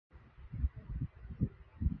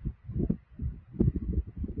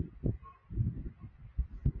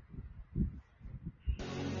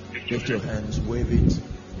Lift your hands, wave it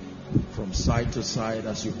from side to side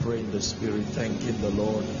as you pray in the Spirit, thanking the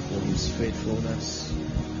Lord for His faithfulness.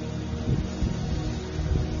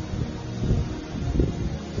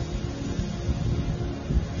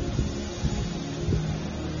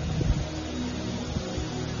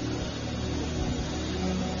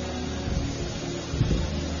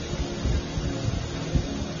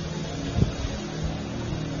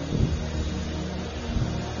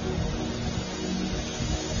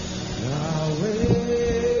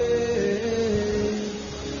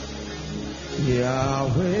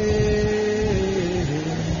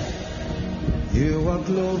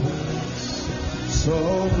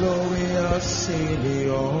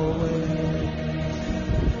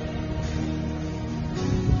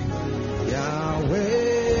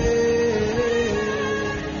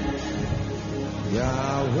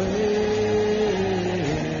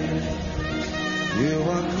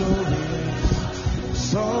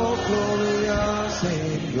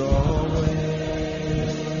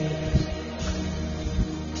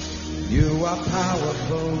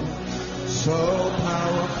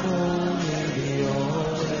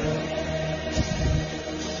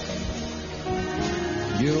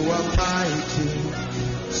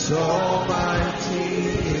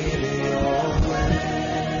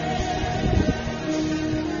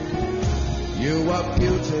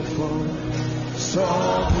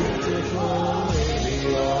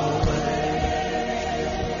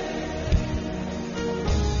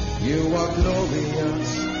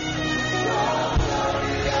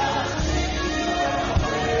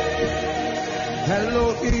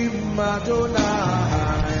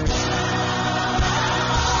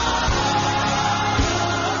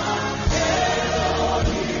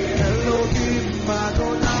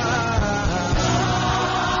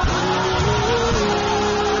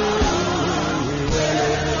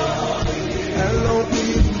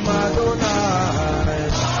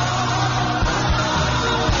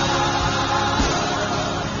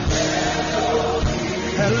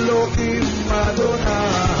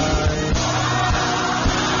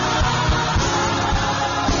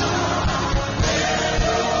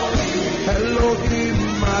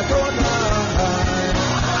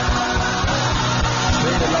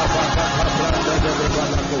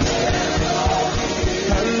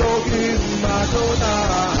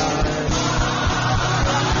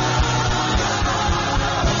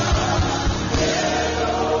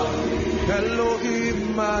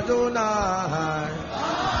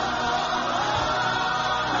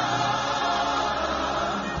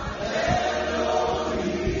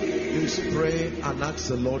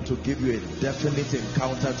 The Lord to give you a definite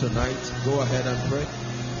encounter tonight. Go ahead and pray.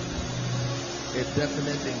 A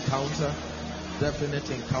definite encounter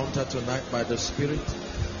tonight by the Spirit.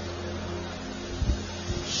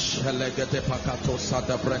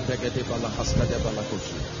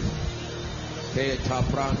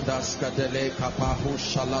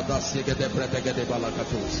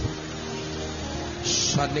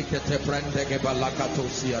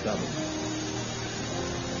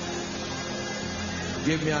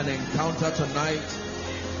 Give me an encounter tonight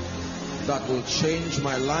that will change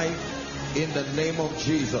my life in the name of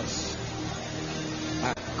Jesus.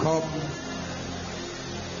 I come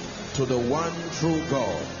to the one true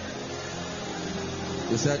God.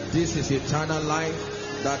 He said, this is eternal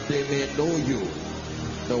life, that they may know you,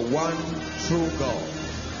 the one true God.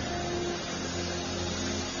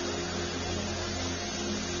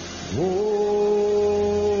 Oh,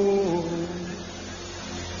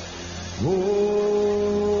 oh.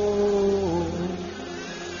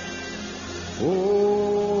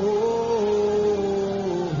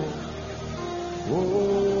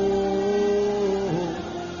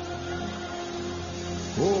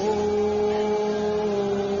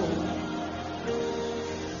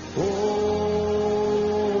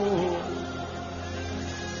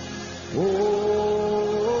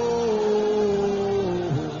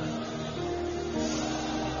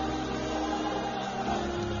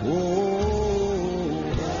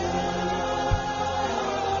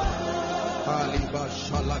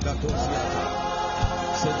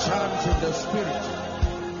 It's a chant in the Spirit.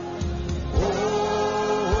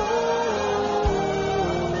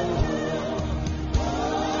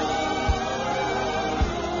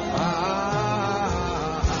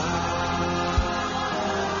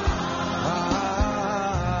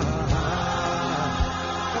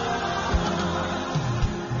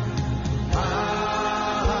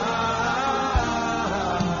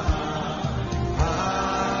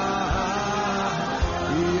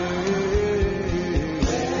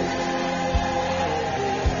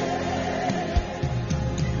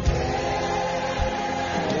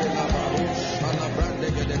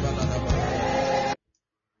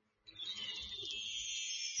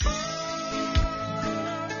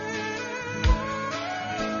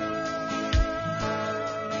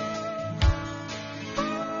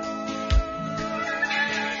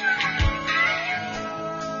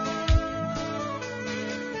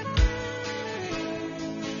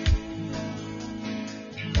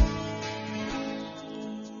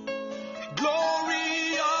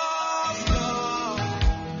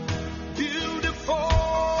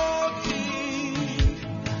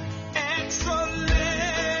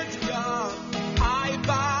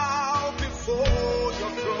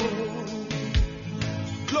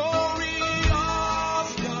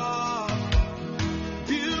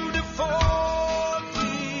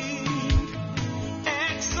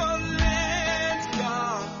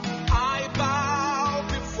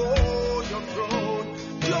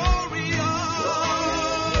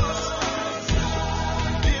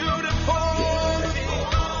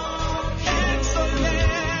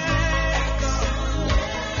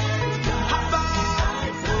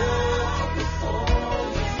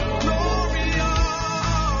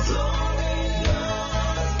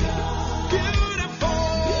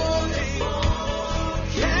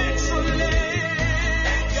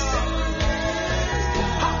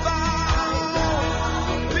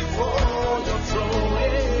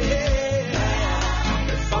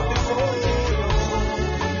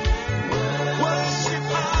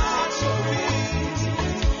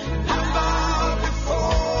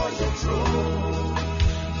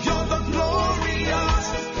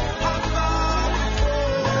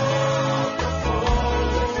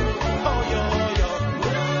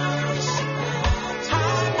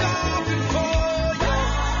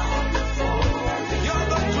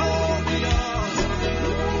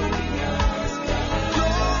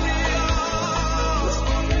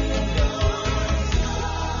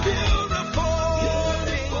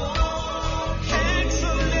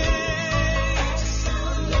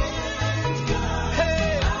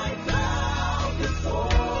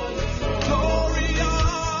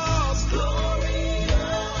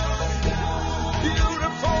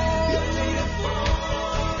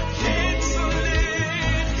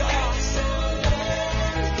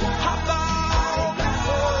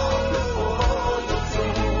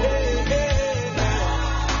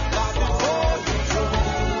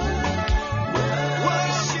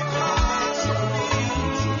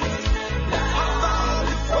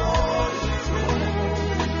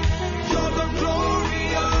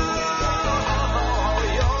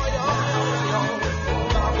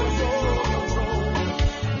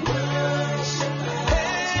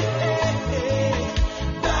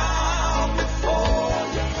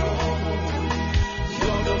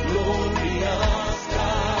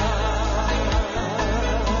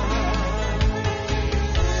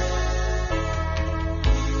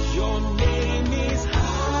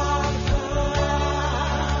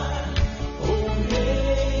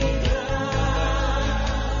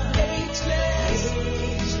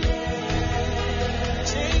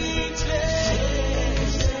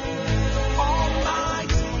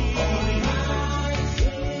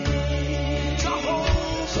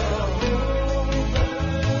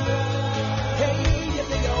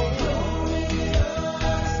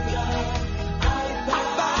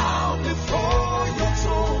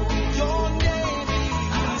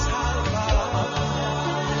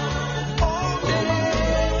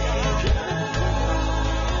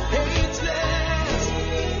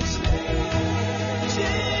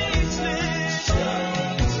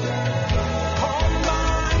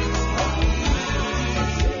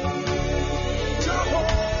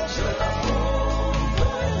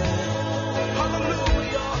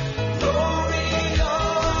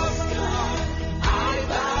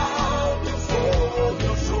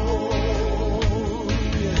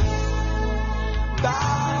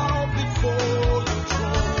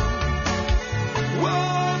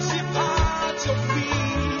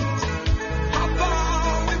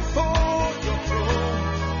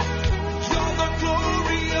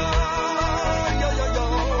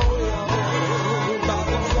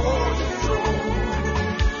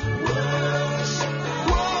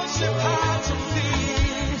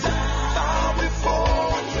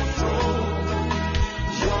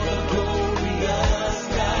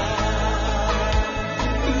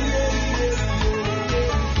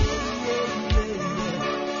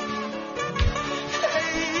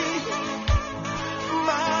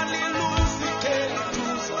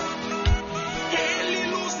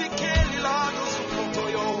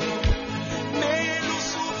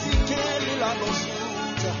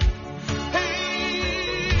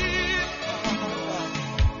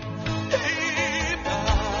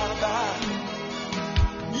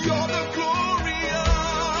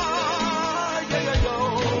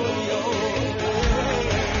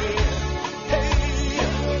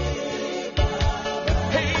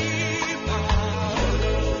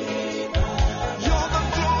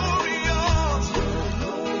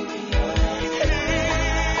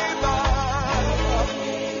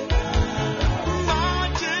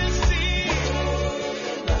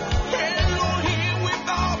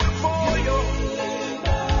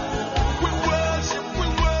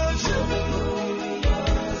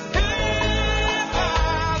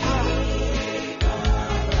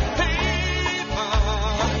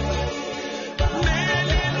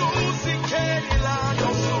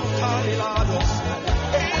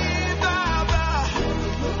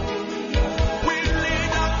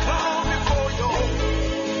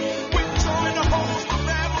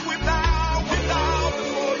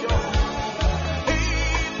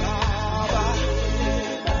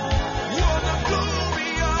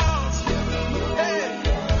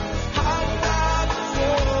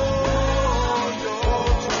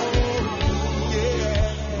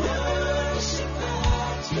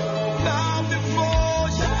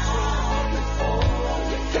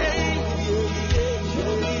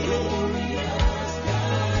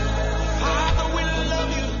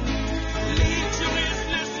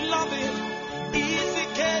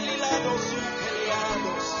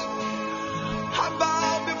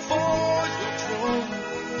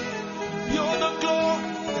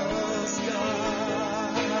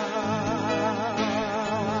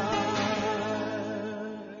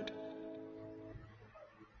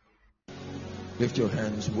 Lift your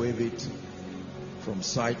hands, wave it from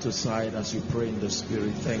side to side as you pray in the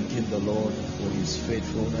Spirit, thanking the Lord for His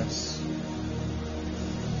faithfulness.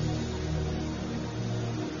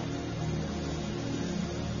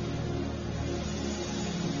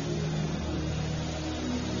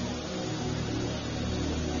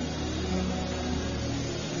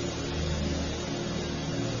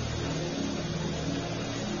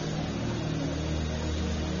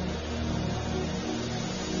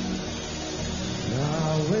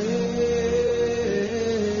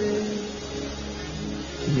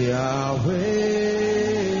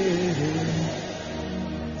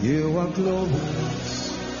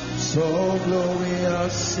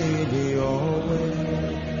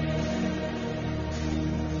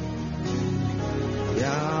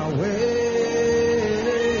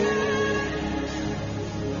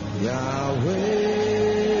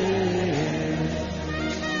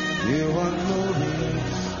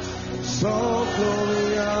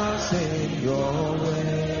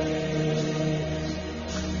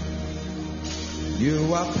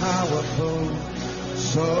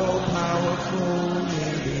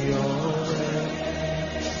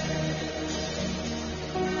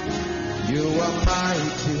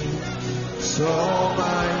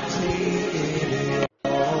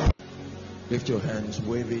 Lift your hands,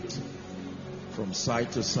 wave it from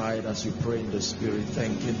side to side as you pray in the Spirit,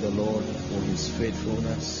 thanking the Lord for His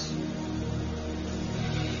faithfulness.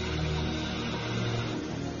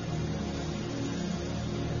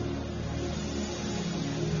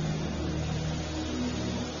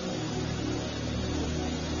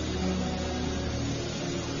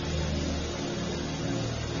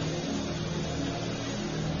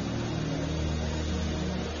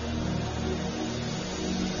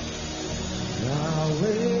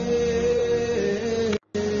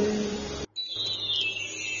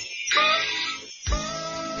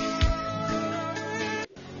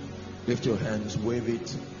 Lift your hands, wave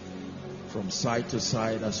it from side to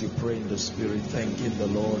side as you pray in the Spirit, thanking the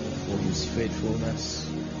Lord for His faithfulness.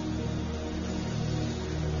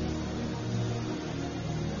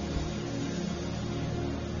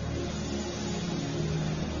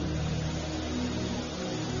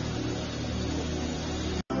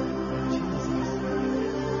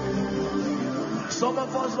 Some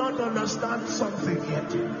of us don't understand something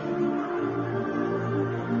yet.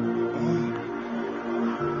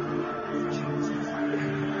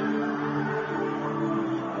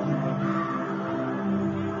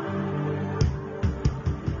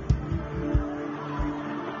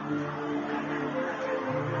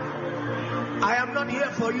 I am not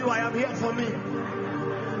here for you, I am here for me.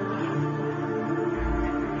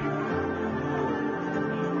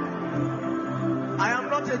 I am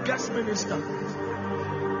not a guest minister.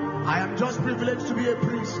 I am just privileged to be a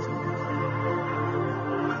priest.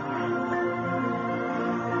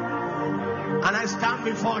 And I stand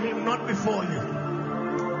before Him, not before you.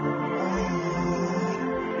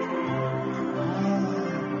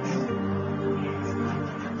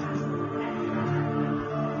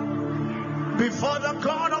 Before the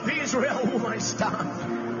God of Israel whom I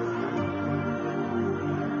stand.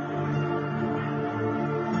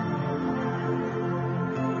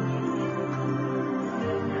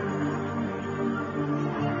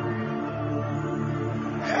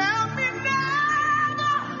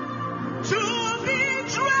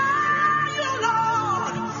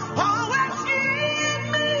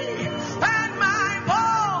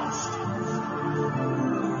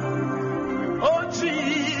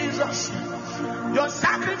 Your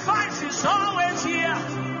sacrifice is always here.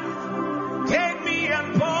 Take me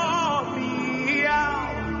and pour me out.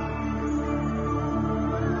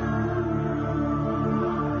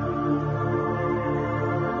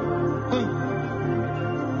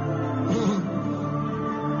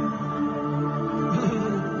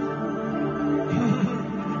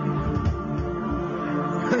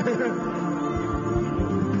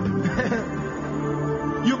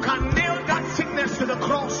 You can nail that sickness to the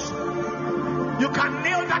cross. You can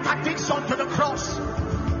nail that addiction to the cross.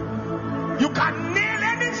 You can nail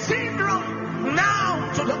any syndrome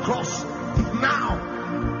now to the cross. Now.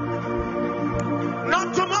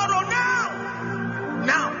 Not tomorrow, now.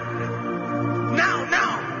 Now. Now,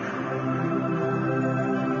 now.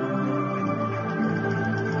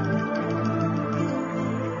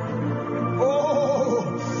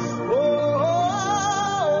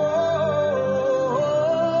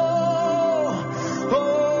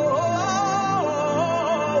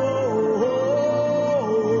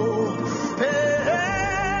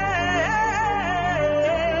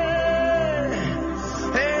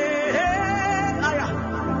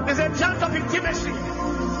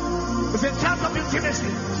 It's a chance of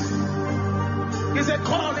intimacy.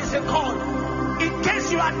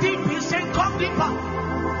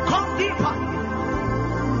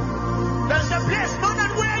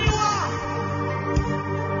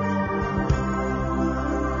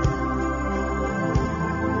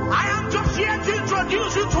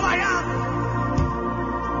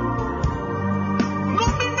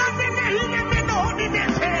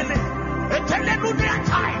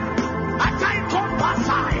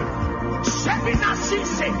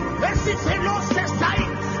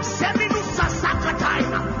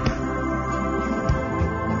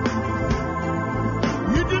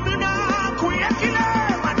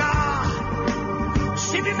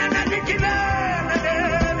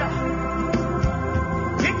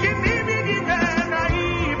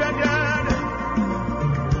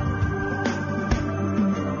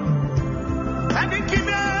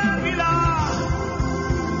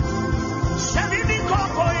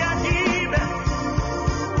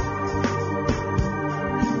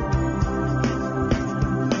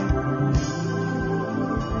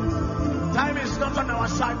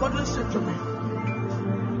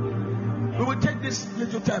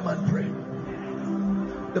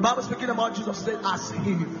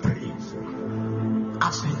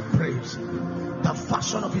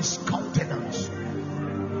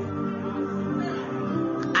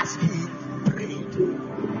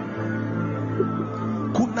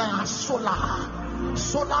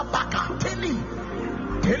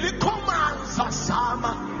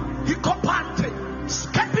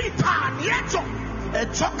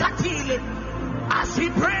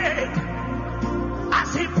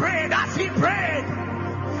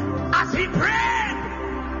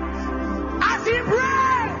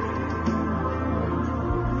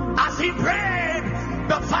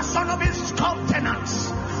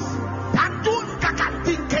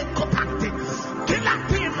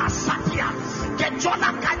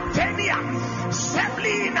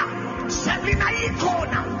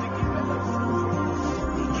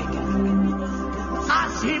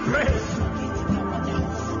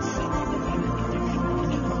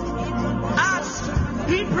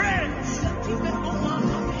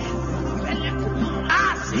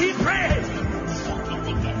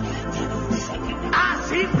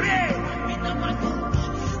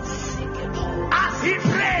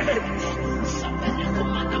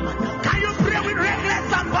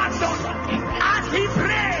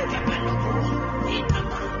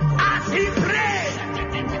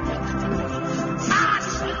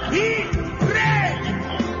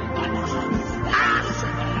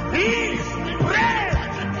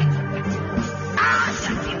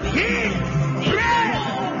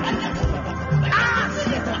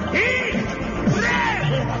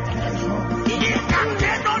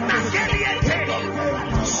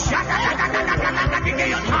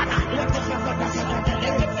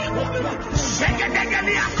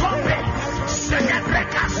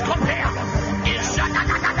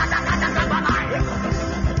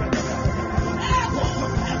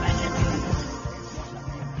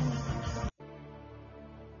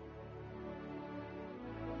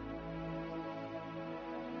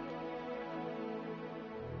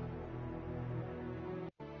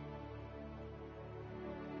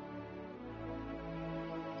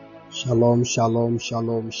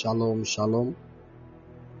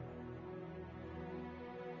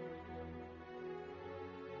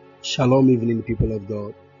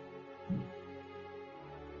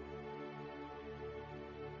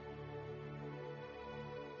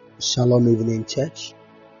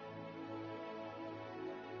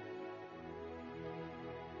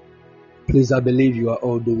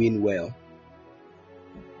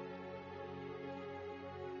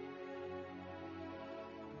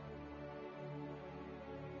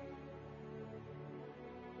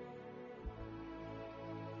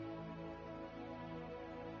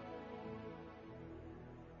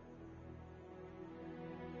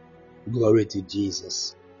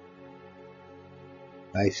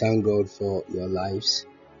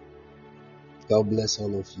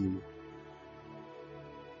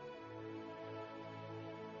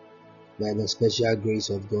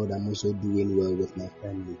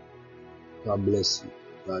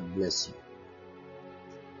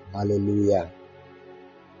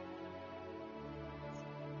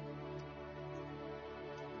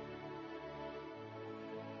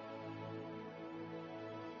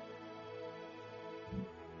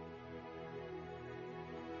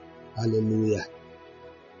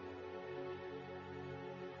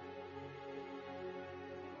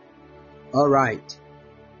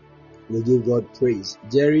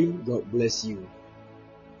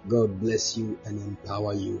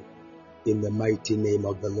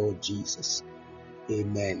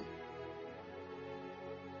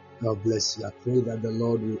 God bless you. I pray that the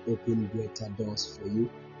Lord will open greater doors for you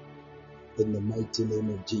in the mighty name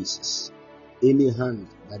of Jesus. Any hand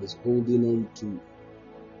that is holding on to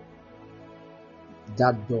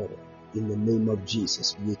that door, in the name of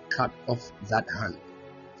Jesus, we cut off that hand.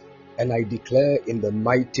 And I declare in the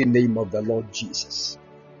mighty name of the Lord Jesus,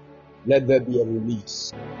 let there be a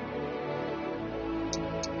release.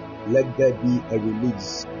 Let there be a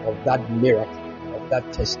release of that miracle, of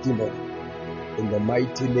that testimony, in the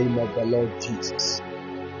mighty name of the Lord Jesus.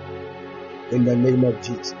 In the name of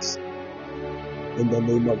Jesus. In the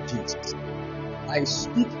name of Jesus. I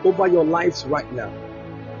speak over your lives right now.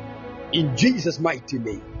 In Jesus' mighty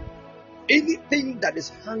name. Anything that is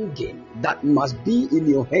hanging that must be in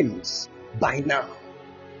your hands by now,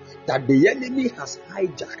 that the enemy has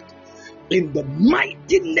hijacked, in the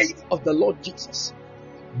mighty name of the Lord Jesus,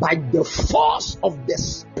 by the force of the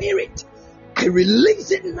Spirit, I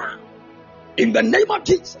release it now. In the name of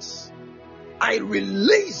Jesus. I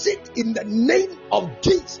release it in the name of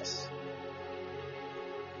Jesus.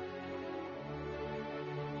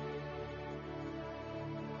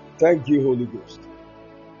 Thank you, Holy Ghost.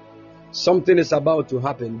 Something is about to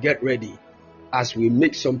happen. Get ready as we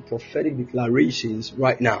make some prophetic declarations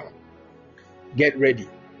right now. Get ready.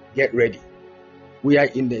 Get ready. We are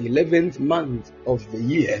in the 11th month of the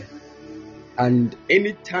year, and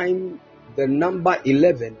anytime the number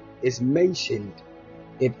 11 is mentioned,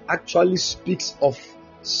 it actually speaks of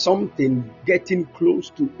something getting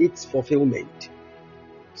close to its fulfillment.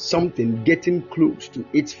 Something getting close to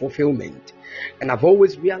its fulfillment. And I've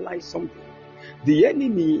always realized something. The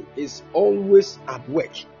enemy is always at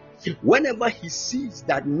work. Whenever he sees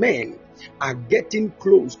that men are getting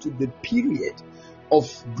close to the period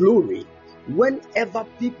of glory, whenever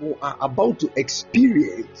people are about to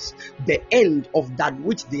experience the end of that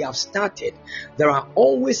which they have started, there are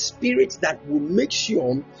always spirits that will make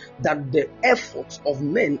sure that the efforts of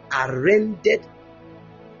men are rendered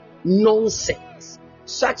nonsense,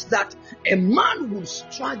 such that a man will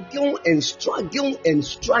struggle and struggle and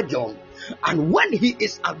struggle, and when he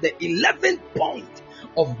is at the 11th point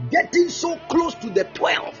of getting so close to the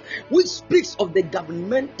 12th, which speaks of the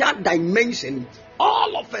governmental dimension,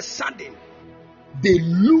 all of a sudden they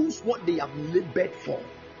lose what they have labored for.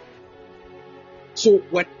 So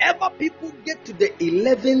whenever people get to the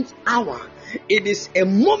 11th hour, it is a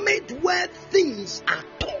moment where things are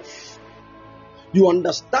tough. You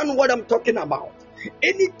understand what I'm talking about?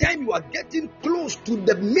 Anytime you are getting close to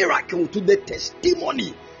the miracle, to the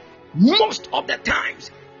testimony, most of the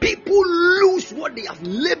times people lose what they have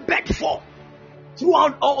labored for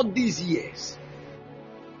throughout all these years.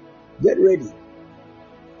 Get ready.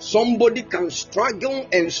 Somebody can struggle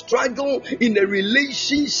and struggle in a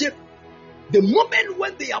relationship. The moment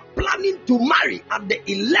when they are planning to marry, at the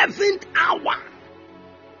 11th hour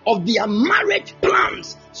of their marriage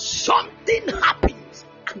plans, something happens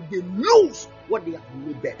and they lose what they have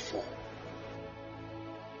labored for.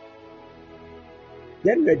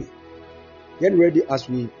 Get ready. Get ready as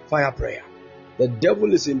we fire prayer. The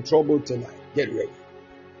devil is in trouble tonight. Get ready.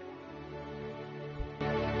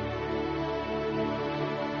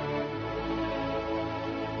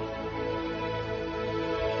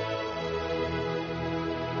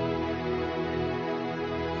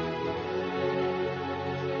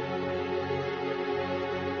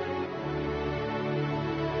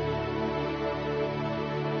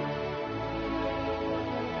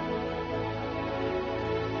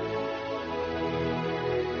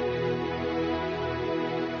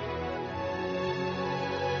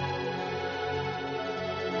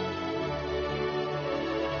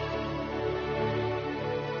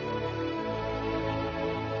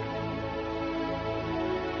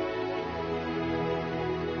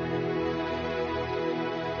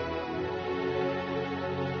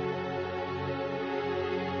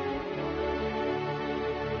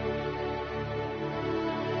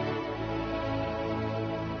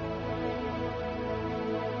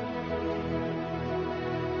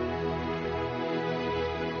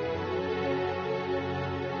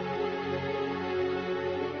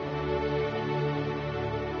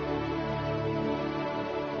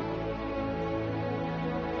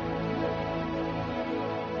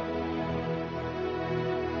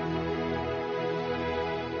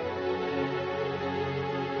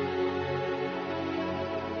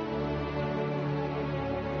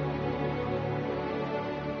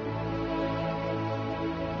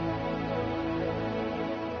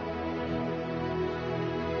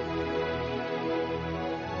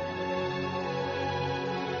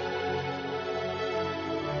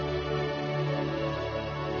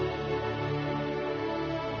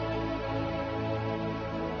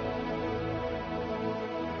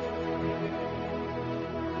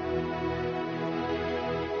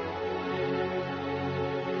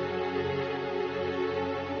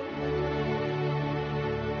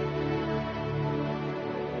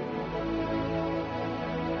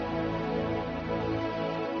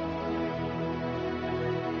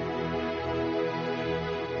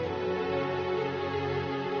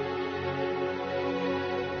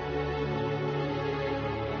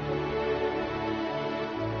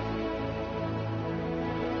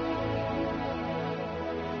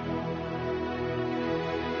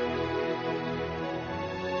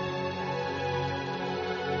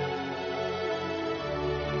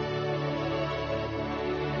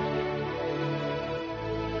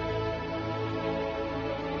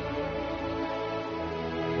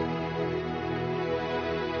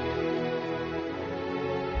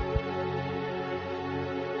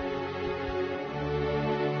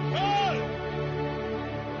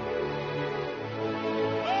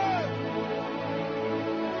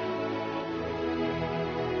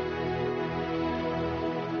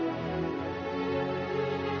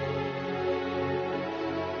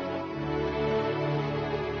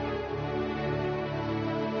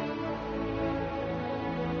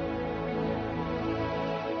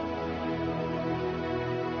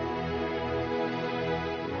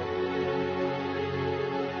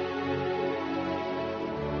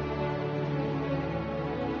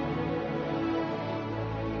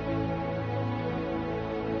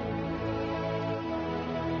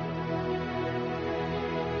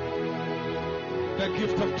 the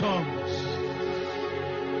gift of tongues.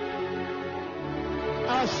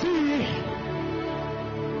 I see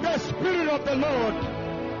the Spirit of the Lord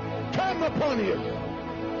come upon you.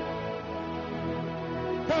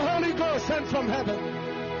 The Holy Ghost sent from heaven.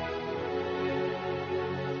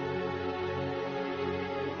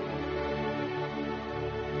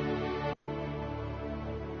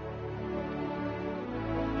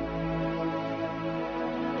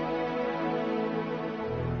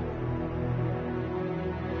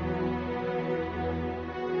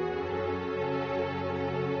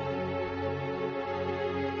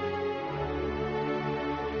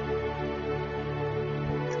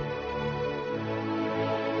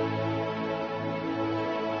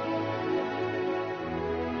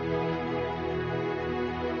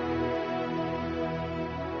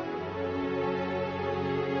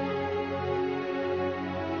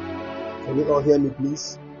 Can you all hear me,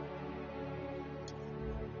 please?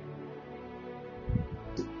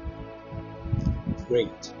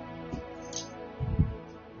 Great.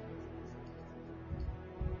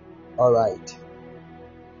 All right.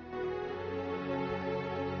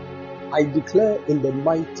 I declare in the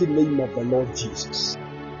mighty name of the Lord Jesus,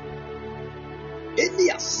 any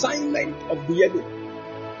assignment of the enemy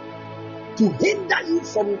to hinder you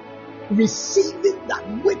from receiving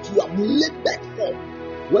that which you have labored for,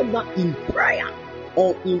 whether in prayer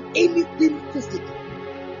or in anything physical,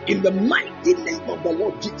 in the mighty name of the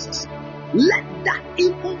Lord Jesus, let that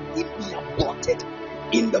evil thing be aborted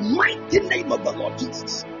in the mighty name of the Lord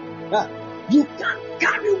Jesus. You can't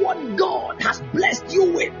carry what God has blessed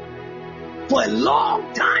you with for a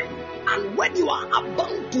long time, and when you are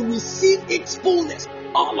about to receive its fullness,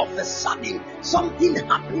 all of a sudden something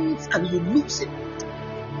happens and you lose it.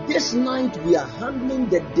 This night we are handling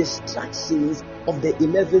the distractions of the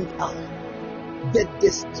 11th hour. The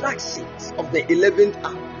distractions of the 11th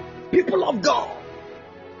hour. People of God,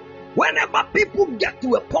 whenever people get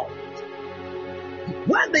to a point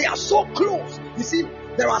when they are so close, you see,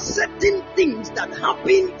 there are certain things that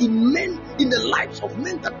happen in men, in the lives of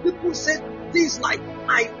men, that people say things like,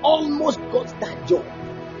 I almost got that job.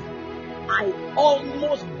 I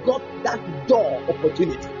almost got that door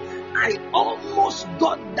opportunity. I almost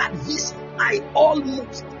got that visa. I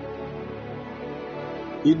almost.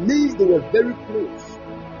 It means they were very close,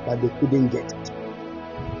 but they couldn't get it.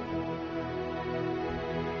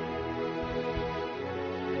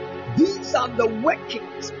 These are the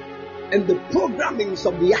workings and the programmings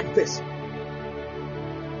of the adversary.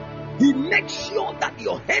 He makes sure that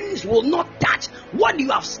your hands will not touch what you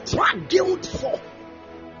have struggled for.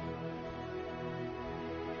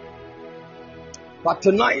 But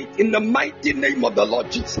tonight, in the mighty name of the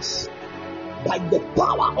Lord Jesus, by the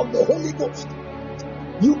power of the Holy Ghost,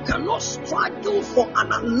 you cannot struggle for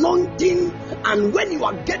an anointing, and when you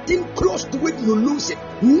are getting close to it, you lose it.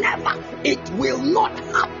 Never. It will not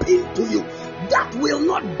happen to you. That will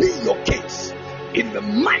not be your case. In the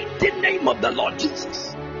mighty name of the Lord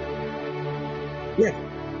Jesus. Yeah.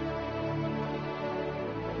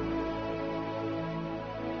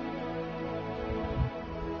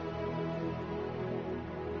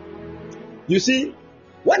 You see,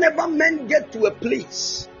 whenever men get to a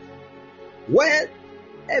place where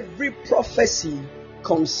every prophecy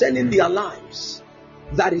concerning their lives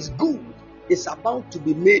that is good is about to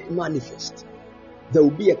be made manifest, there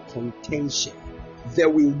will be a contention. There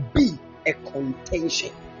will be a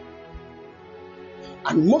contention.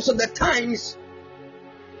 And most of the times,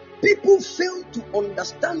 people fail to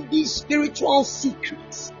understand these spiritual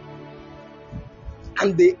secrets,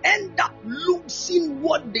 and they end up losing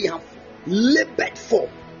what they have labored for.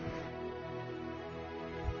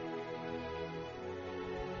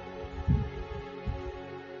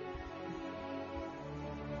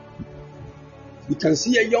 You can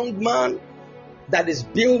see a young man that is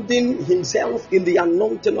building himself in the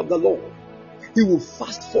anointing of the Lord. He will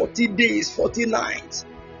fast 40 days, 40 nights,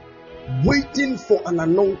 waiting for an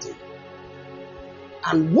anointing.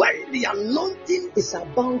 And when the anointing is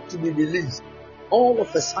about to be released, all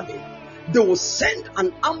of a sudden, they will send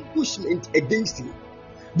an ambushment against him.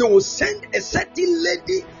 They will send a certain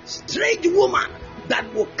lady, strange woman,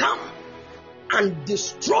 that will come and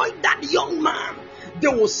destroy that young man. They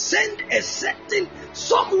will send a certain,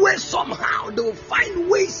 somewhere, somehow, they will find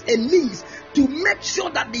ways and means to make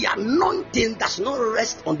sure that the anointing does not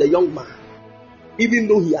rest on the young man, even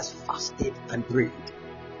though he has fasted and prayed.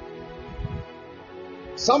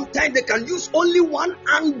 Sometimes they can use only one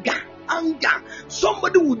anger.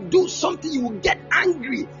 Somebody will do something, you will get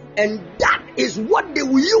angry, and that is what they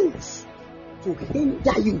will use to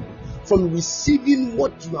hinder you from receiving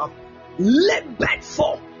what you have labored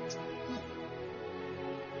for.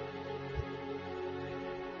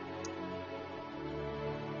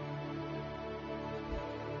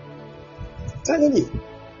 Telling you.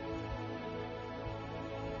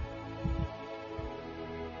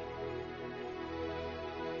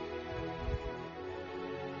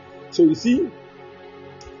 So you see,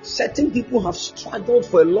 certain people have struggled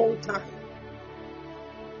for a long time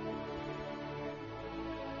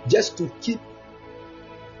just to keep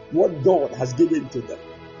what God has given to them.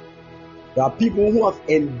 There are people who have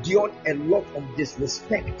endured a lot of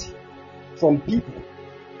disrespect from people.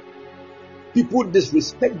 People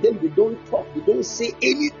disrespect them, they don't talk, they don't say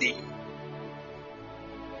anything.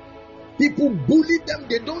 People bully them,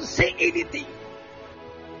 they don't say anything.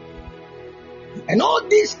 And all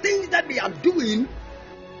these things that they are doing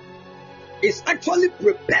is actually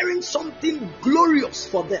preparing something glorious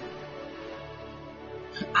for them.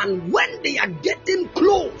 And when they are getting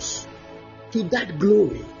close to that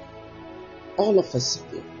glory, all of a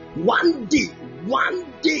sudden, one day,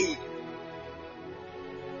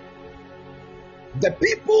 the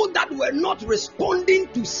people that were not responding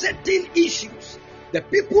to certain issues, the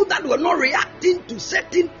people that were not reacting to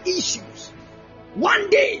certain issues, one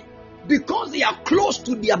day, because they are close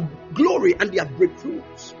to their glory and their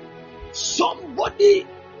breakthroughs, somebody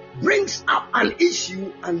brings up an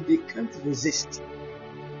issue and they can't resist.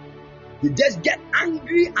 They just get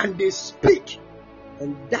angry and they speak.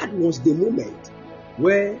 And that was the moment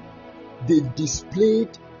where they displayed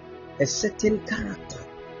a certain character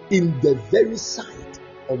in the very sight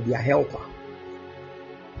of their helper.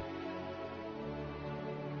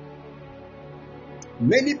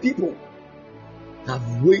 Many people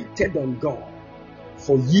have waited on God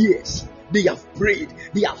for years. They have prayed,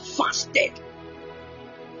 they have fasted.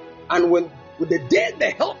 And when the day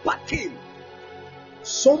the helper came,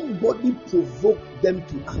 somebody provoked them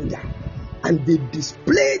to anger. And they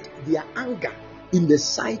displayed their anger in the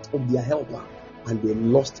sight of their helper. And they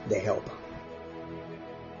lost the helper.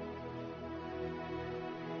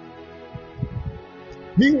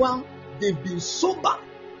 Meanwhile, they've been sober.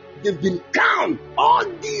 They've been calm all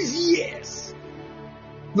these years.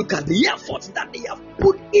 Look at the efforts that they have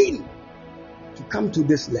put in to come to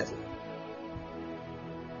this level.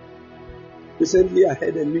 Recently, I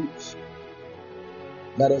heard a news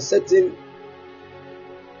that a certain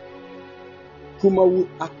Kumawood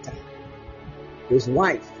actor, his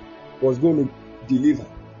wife was going to deliver,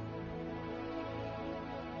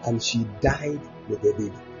 and she died with a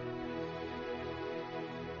baby.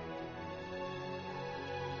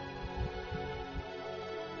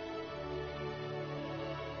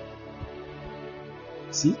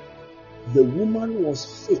 See, the woman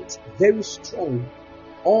was fit, very strong.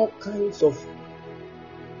 All kinds of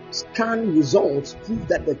scan results prove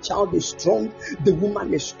that the child is strong, the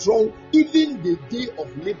woman is strong. Even the day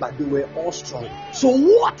of labor, they were all strong. So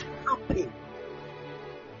what happened?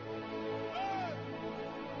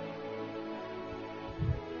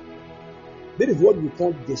 That is what we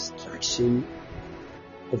call distraction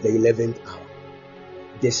of the 11th hour.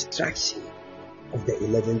 Distraction of the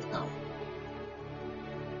 11th hour.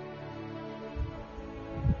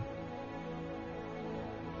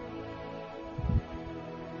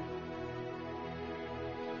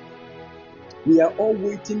 We are all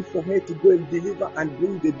waiting for her to go and deliver and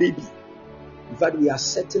bring the baby. In fact, we are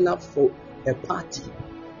setting up for a party.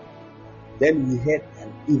 Then we heard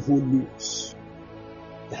an evil news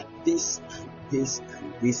that this and this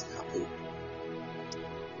and this happened.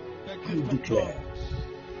 I declare,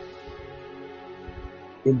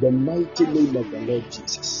 in the mighty name of the Lord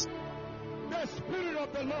Jesus,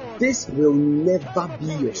 this will never be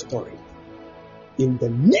your story. In the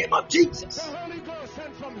name of Jesus.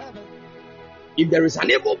 If there is an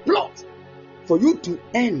evil plot for you to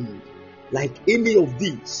end like any of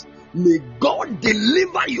these, may God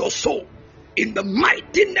deliver your soul in the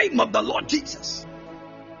mighty name of the Lord Jesus.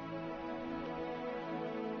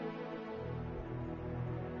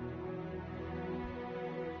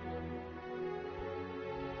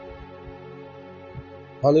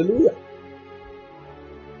 Hallelujah.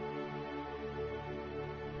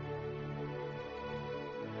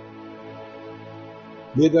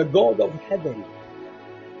 May the God of heaven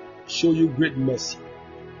show you great mercy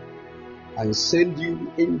and send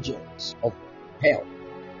you angels of help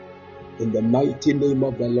in the mighty name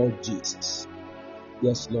of the Lord Jesus.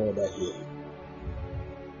 Yes, Lord, I hear you.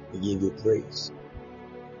 We give you praise.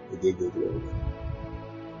 We give you glory.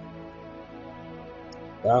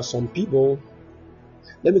 There are some people,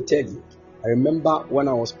 let me tell you, I remember when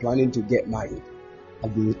I was planning to get married,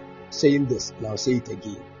 I've been saying this and I'll say it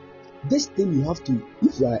again. This thing you have to,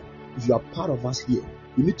 if you are part of us here,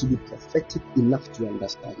 you need to be prophetic enough to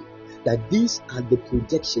understand that these are the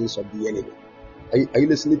projections of the enemy. Are you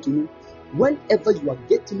listening to me? Whenever you are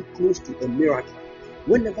getting close to a miracle,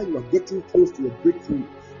 whenever you are getting close to a breakthrough,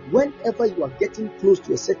 whenever you are getting close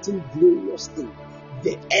to a certain glorious thing,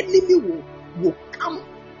 the enemy will come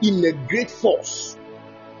in a great force.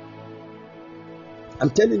 I'm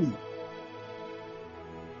telling you,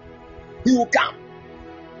 he will come.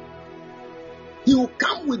 He will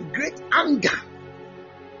come with great anger.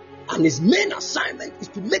 And his main assignment is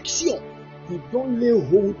to make sure you don't lay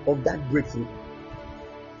hold of that breakthrough.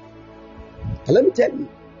 And let me tell you,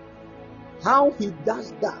 how he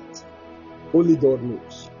does that, only God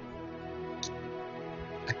knows.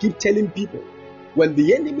 I keep telling people, when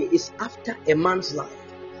the enemy is after a man's life,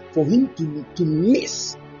 for him to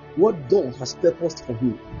miss what God has purposed for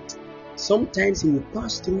him, sometimes he will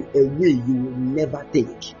pass through a way you will never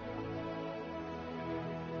think.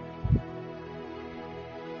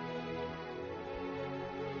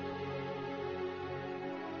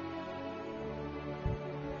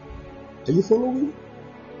 Are you following?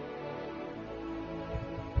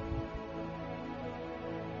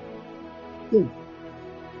 You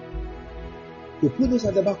put this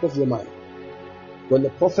at the back of your mind. When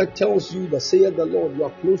the prophet tells you that, saith the Lord, you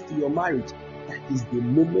are close to your marriage, that is the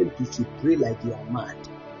moment you should pray like you are mad.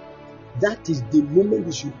 That is the moment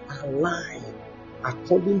you should align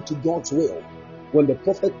according to God's will. When the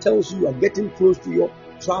prophet tells you you are getting close to your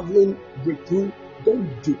traveling breakthrough,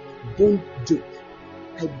 don't joke. Don't joke.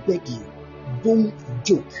 I beg you, don't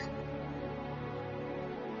joke.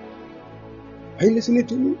 Are you listening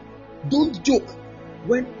to me? Don't joke.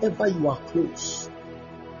 Whenever you are close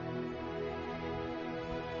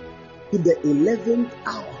to the 11th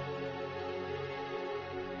hour,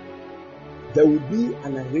 there will be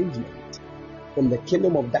an arrangement from the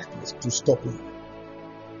kingdom of darkness to stop you.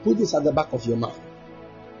 Put this at the back of your mind,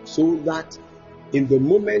 so that in the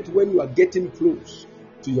moment when you are getting close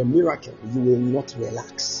to your miracle, you will not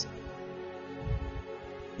relax.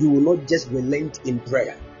 You will not just relent in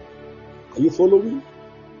prayer. Are you following?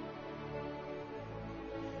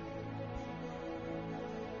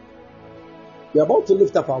 We are about to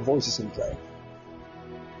lift up our voices in prayer.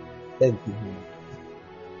 Thank you.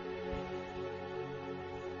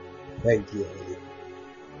 Thank you.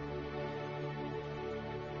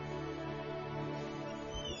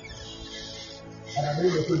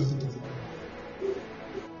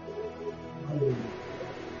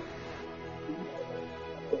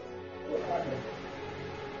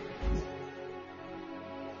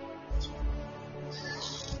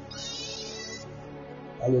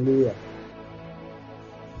 Hallelujah.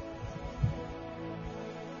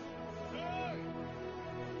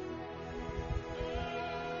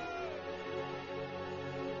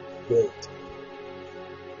 Great.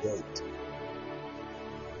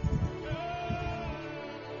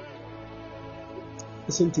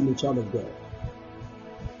 Listen to me, child of God.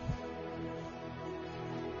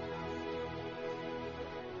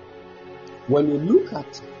 When you look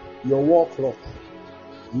at your wall clock,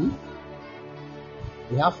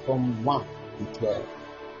 we have from 1 to 12.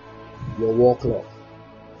 Your wall clock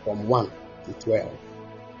from 1 to 12.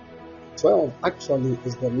 12 actually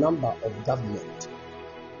is the number of government.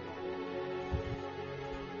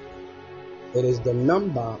 It is the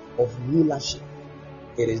number of rulership.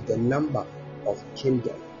 It is the number of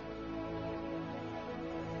kingdom.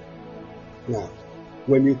 Now,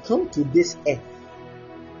 when you come to this earth,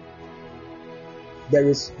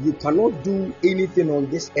 you cannot do anything on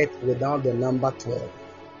this earth without the number 12.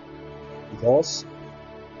 Because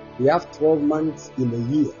we have 12 months in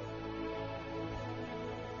a year.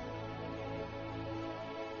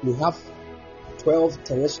 We have 12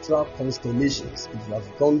 terrestrial constellations. If you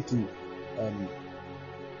have gone to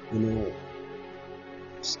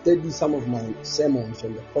study some of my sermons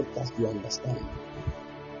on the podcast, you understand.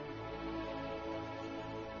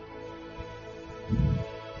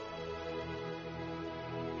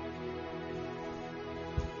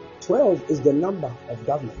 Twelve is the number of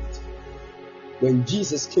government. When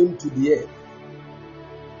Jesus came to the earth,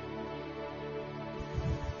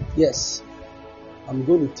 yes, I'm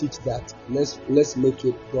going to teach that. Let's make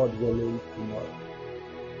it, God willing, tomorrow.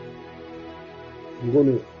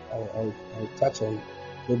 I'll touch on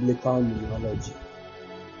biblical numerology,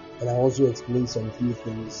 and I also explain some few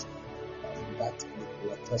things that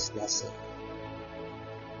Tesla said.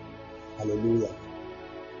 Hallelujah.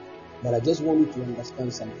 But I just want you to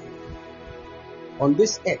understand something. On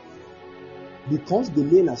this earth, because the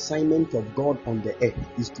main assignment of God on the earth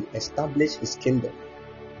is to establish His kingdom,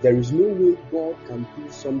 there is no way God can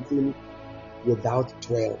do something without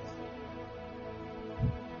 12.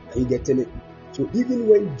 Are you getting it? So even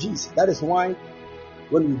when Jesus, that is why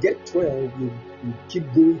when we get 12, we keep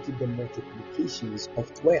going to the multiplications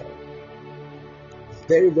of 12.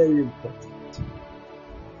 Very, very important.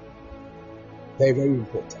 Very, very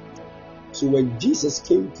important. So when Jesus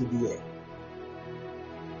came to the earth,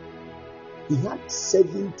 he had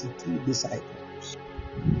 72 disciples.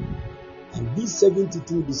 And these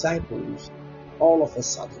 72 disciples, all of a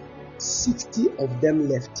sudden, 60 of them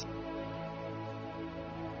left.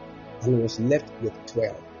 And he was left with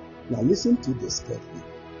 12. Now listen to this carefully.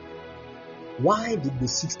 Why did the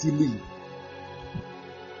 60 leave?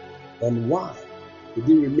 And why did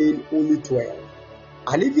they remain only 12?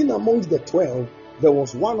 And even amongst the 12, there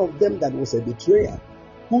was one of them that was a betrayer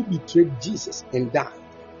who betrayed Jesus and died.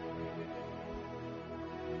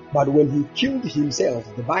 But when he killed himself,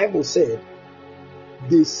 the Bible said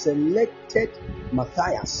they selected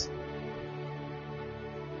Matthias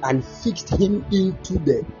and fixed him into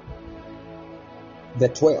the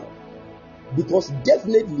 12. Because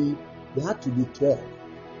definitely there had to be 12.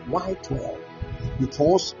 Why 12?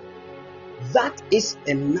 Because that is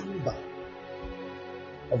a number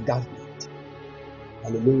of government.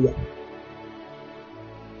 Hallelujah.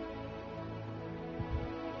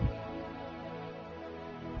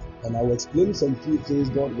 And I will explain some few things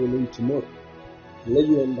God willing tomorrow. Let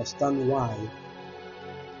you understand why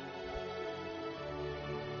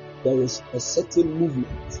there is a certain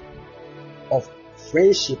movement of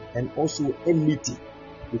friendship and also enmity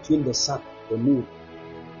between the sun, the moon,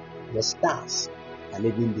 the stars, and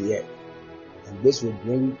even the earth. And this will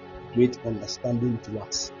bring great understanding to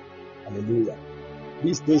us. Hallelujah.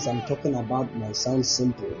 These things I'm talking about might sound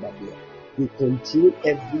simple, but we control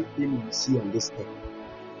everything we see on this earth.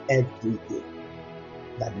 Everything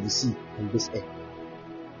that we see on this earth.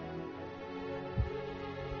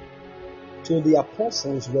 So the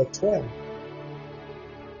apostles were 12.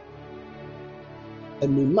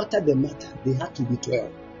 And no matter the matter, they had to be 12.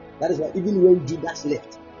 That is why even when Judas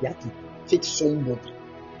left, they had to take somebody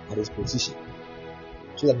at his position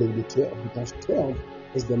so that they will be 12. Because 12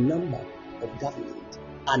 is the number of government.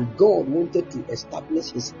 And God wanted to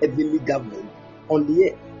establish his heavenly government on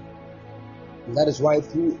the earth. And that is why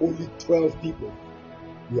through only 12 people,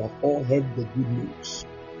 we have all heard the good news.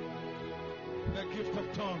 The gift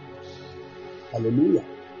of tongues. Hallelujah.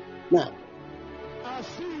 Now, I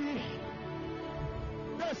see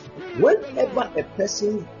the Spirit whenever a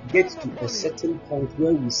person gets to a certain point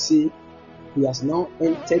where we say he has now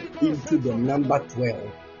entered into the number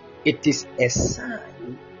 12, it is a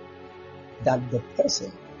sign that the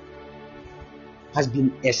person has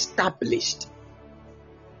been established.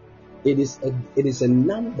 It is a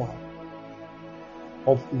number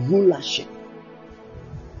of rulership.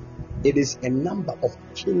 It is a number of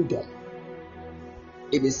kingdom.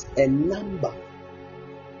 It is a number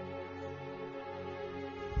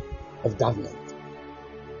of government.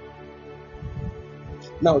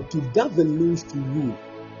 Now, to govern means to rule.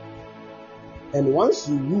 And once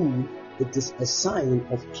you rule, it is a sign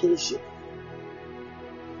of kingship.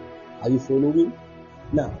 Are you following?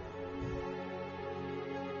 Now,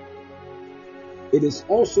 it is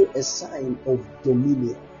also a sign of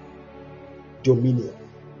dominion. Dominion.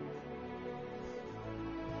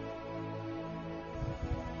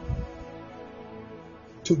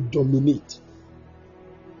 To dominate.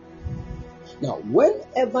 Now,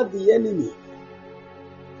 whenever the enemy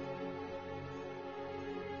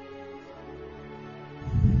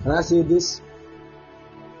can I say this?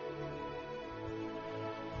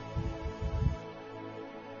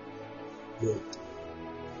 Good.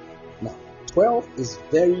 Now, 12 is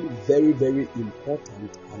very, very, very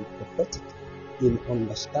important and prophetic in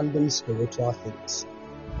understanding spiritual things.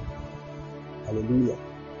 Hallelujah.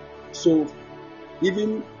 So,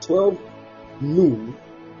 even 12 noon,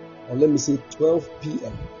 or let me say 12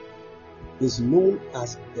 p.m., is known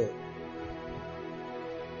as the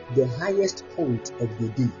highest point of the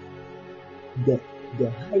day, the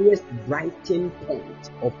highest writing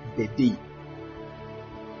point of the day.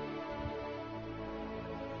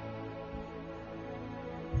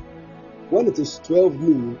 When it is 12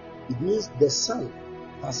 noon, it means the sun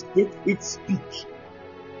has hit its peak.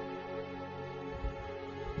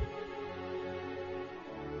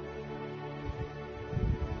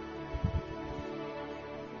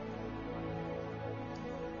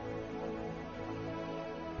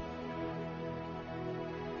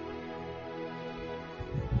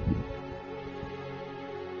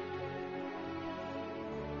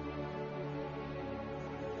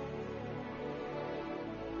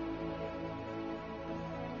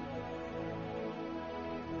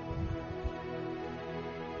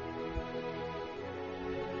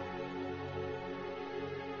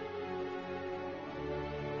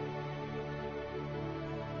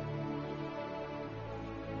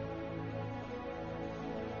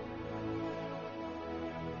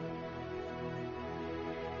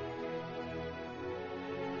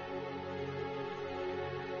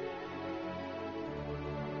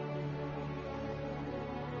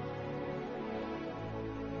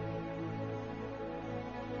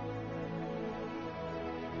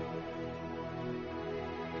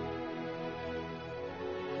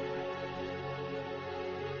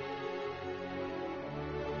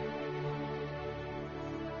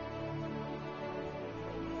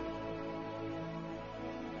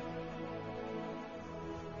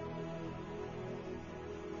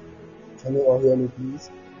 Can you all hear me,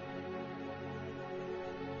 please?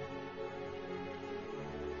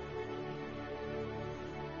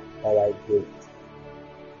 All right, good.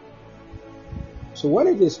 So when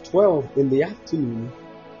it is 12 in the afternoon,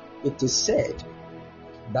 it is said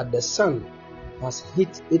that the sun has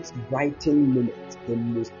hit its brightening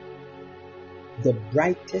moment. The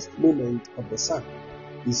brightest moment of the sun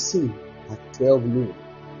is seen at 12 noon.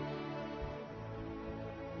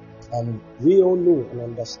 And we all know and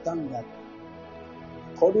understand that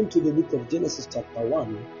according to the book of Genesis chapter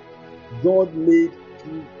 1, God made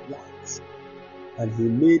two lights, and he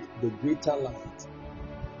made the greater light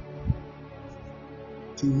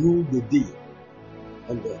to rule the day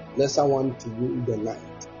and the lesser one to rule the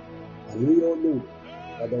night. And we all know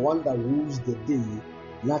that the one that rules the day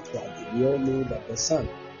naturally, we all know that the sun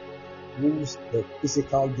rules the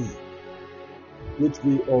physical day, which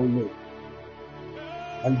we all know.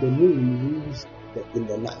 And the moon rules in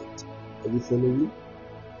the night. Are you following me?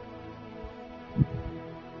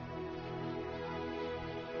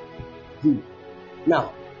 Good.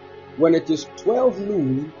 Now, when it is 12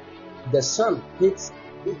 noon, the sun hits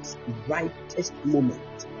its brightest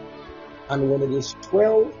moment. And when it is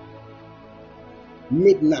 12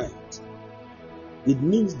 midnight, it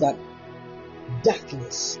means that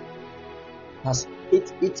darkness has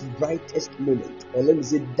hit its brightest moment, or let me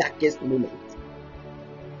say darkest moment.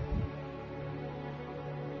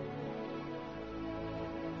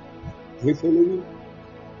 We following?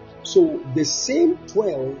 So the same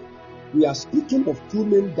 12, we are speaking of two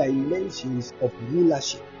main dimensions of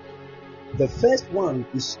rulership. The first one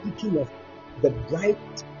is speaking of the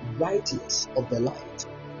brightness of the light,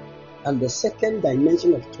 and the second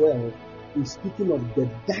dimension of 12 is speaking of the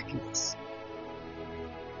darkness.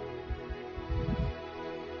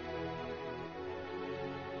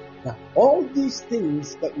 Now, all these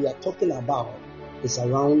things that we are talking about is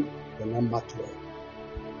around the number 12.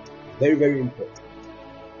 Very, very important.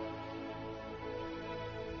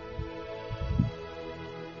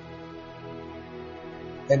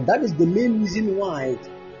 And that is the main reason why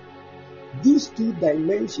these two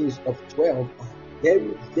dimensions of 12 are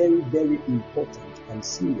very, very, very important and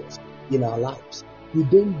serious in our lives. We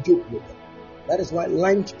don't joke with them. That is why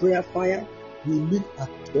Lunch Prayer Fire, we meet at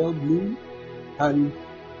 12 noon, and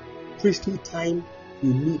priesthood time, we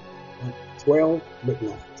meet at 12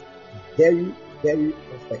 midnight. Very, very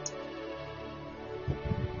prophetic.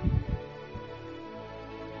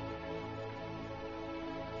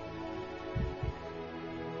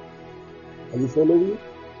 Are you following?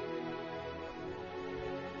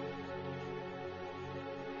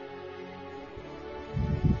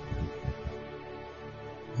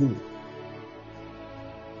 Good.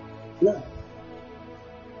 Now,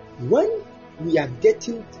 when we are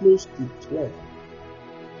getting close to 12,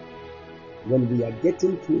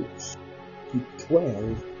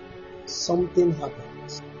 something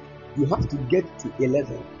happens. You have to get to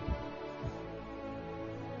 11.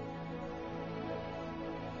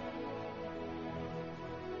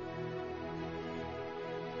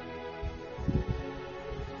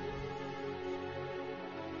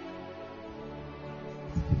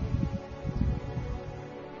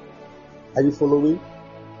 Are you following?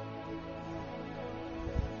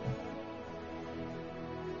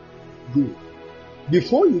 Good.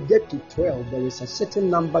 Before you get to 12, there is a certain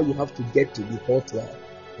number you have to get to before 12.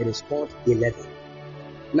 It is called 11.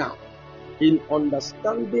 Now, in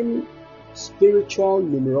understanding spiritual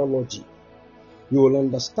numerology, you will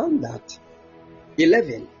understand that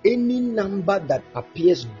 11, any number that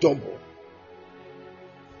appears double,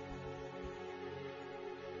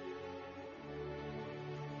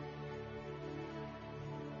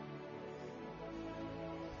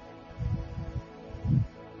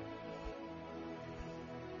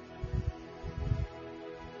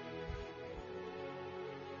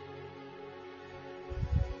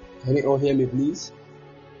 can you all hear me, please?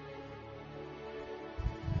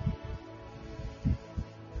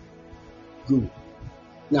 Good.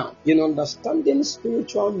 Now, in understanding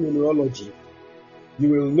spiritual numerology, you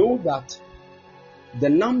will know that the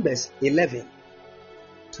numbers 11,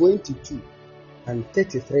 22, and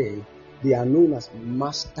 33, they are known as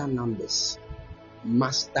master numbers.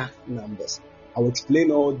 Master numbers. I will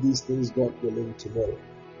explain all these things, God willing, tomorrow.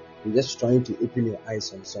 I'm just trying to open your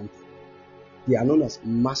eyes on something. They are known as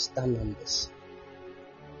master numbers.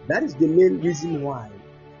 That is the main reason why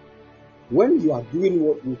when you are doing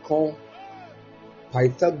what we call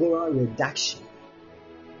Pythagorean reduction,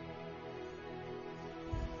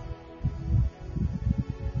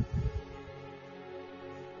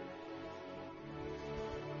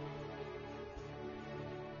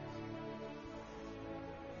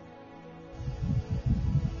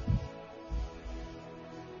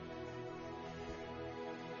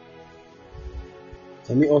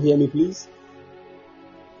 Can you all hear me, please?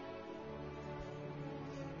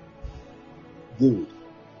 Good.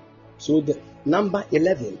 So the number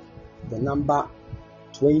 11, the number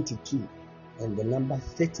 22, and the number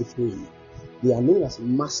 33, they are known as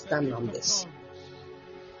master numbers.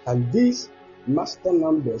 And these master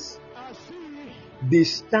numbers, they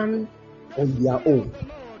stand on their own.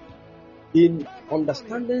 In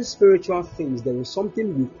understanding spiritual things, there is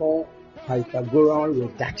something we call Pythagorean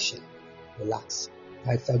reduction. Relax.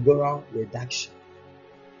 Pythagorean reduction.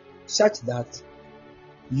 Such that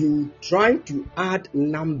you try to add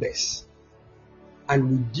numbers and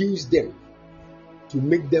reduce them to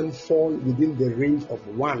make them fall within the range of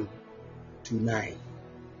 1 to 9.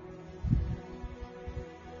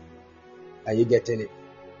 Are you getting it?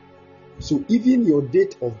 So even your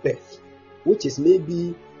date of birth, which is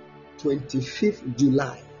maybe 25th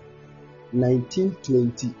July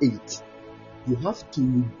 1928, you have to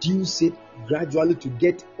reduce it gradually to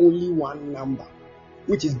get only one number,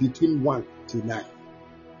 which is between 1 to 9.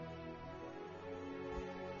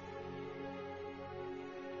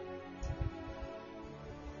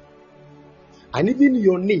 And even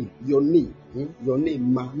your name, Mame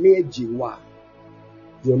Jiwa,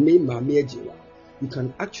 your name Mame Jiwa, you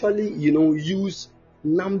can actually, use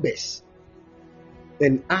numbers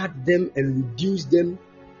and add them and reduce them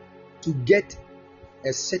to get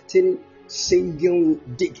a certain single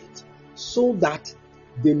digit, so that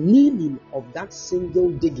the meaning of that single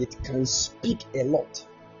digit can speak a lot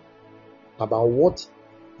about what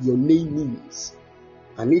your name means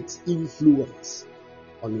and its influence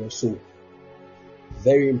on your soul.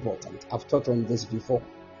 Very important. I've taught on this before.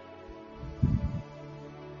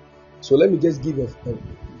 So let me just give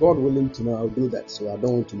God willing, tomorrow I'll do that, so I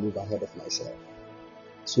don't want to move ahead of myself.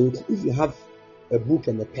 So if you have a book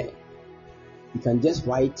and a pen, you can just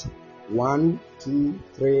write 1, 2,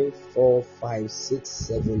 3, 4, 5, 6,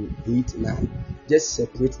 7, 8, 9. Just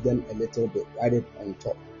separate them a little bit. Write it on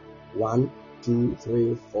top. 1, 2,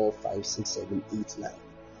 3, 4, 5, 6, 7, 8, 9.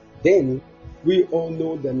 Then we all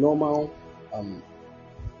know the normal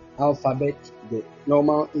alphabet, the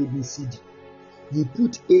normal ABCD. You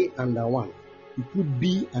put A under 1, you put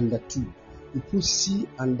B under 2, you put C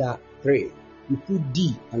under 3, you put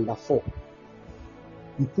D under 4,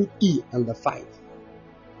 you put E under 5,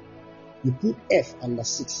 you put F under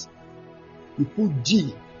 6, you put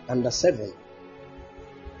G under 7.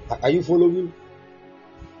 Are you following?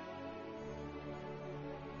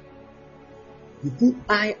 You put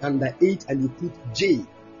I under 8 and you put J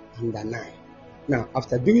under 9. Now,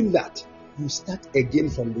 after doing that, you start again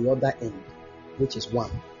from the other end, which is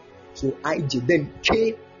 1. So IJ, then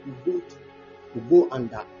K will go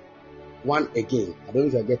under 1 again. I don't know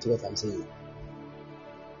if you get what I'm saying.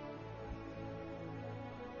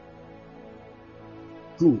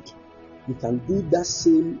 Good. You can do that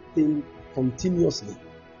same thing continuously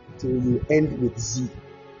till you end with Z.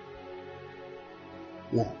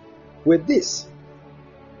 Now, with this,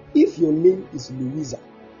 if your name is Louisa,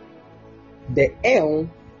 the L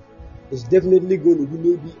is definitely going to be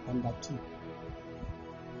maybe under 2.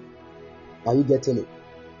 Are you getting it?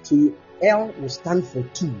 So L will stand for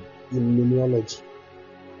 2 in numerology.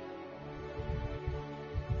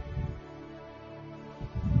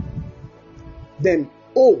 Then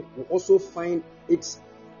O will also find its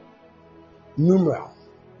numeral.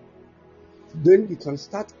 Then you can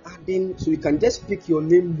start adding, so you can just pick your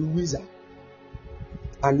name Louisa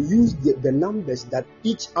and use the numbers that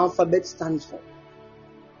each alphabet stands for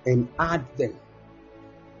and add them.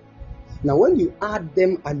 Now when you add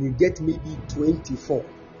them and you get maybe 24,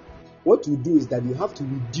 what you do is that you have to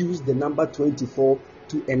reduce the number 24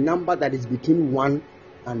 to a number that is between 1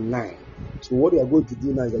 and 9. So what you are going to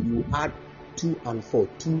do now is that you add 2 and 4.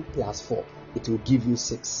 2 plus 4. It will give you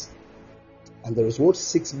 6. And there is what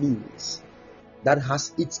 6 means. That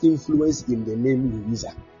has its influence in the name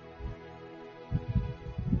Louisa.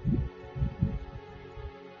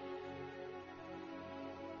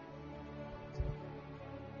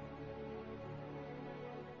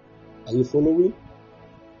 Are you following?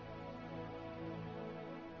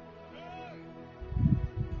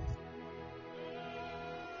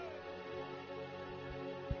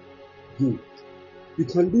 Good. You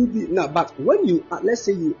can do the now, but when you let's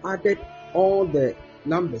say you added all the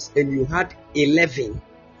numbers and you had 11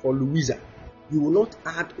 for Louisa, you will not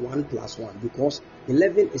add 1 plus 1 because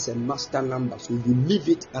 11 is a master number, so you leave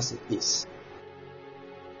it as it is.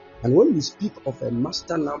 And when we speak of a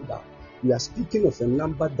master number, we are speaking of a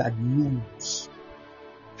number that rules,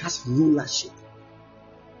 has rulership.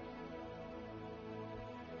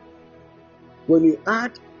 When you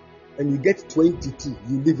add and you get 22,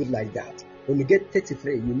 you leave it like that. When you get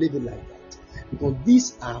 33, you leave it like that. Because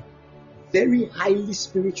these are very highly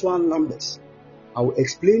spiritual numbers. I will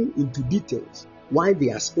explain into details why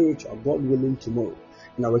they are spiritual, God willing, tomorrow.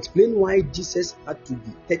 And I will explain why Jesus had to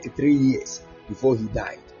be 33 years before he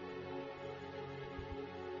died.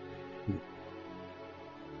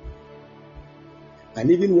 And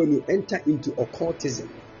even when you enter into occultism,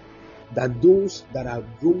 that those that are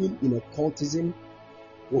growing in occultism,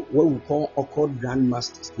 what we call occult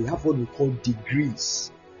grandmasters, they have what we call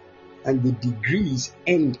degrees. And the degrees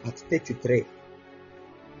end at 33.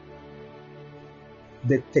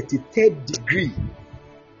 The 33rd degree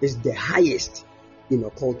is the highest in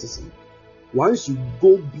occultism. Once you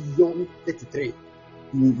go beyond 33,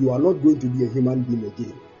 you are not going to be a human being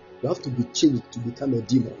again. You have to be changed to become a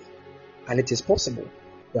demon. And it is possible.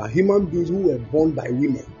 There are human beings who were born by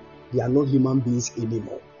women. They are not human beings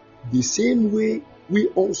anymore. The same way we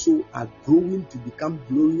also are growing to become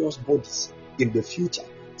glorious bodies in the future.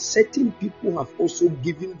 Certain people have also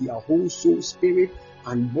given their whole soul, spirit,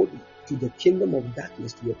 and body to the kingdom of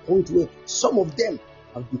darkness to a point where some of them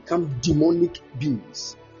have become demonic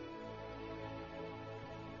beings.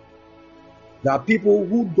 There are people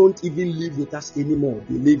who don't even live with us anymore.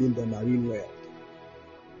 They live in the marine world.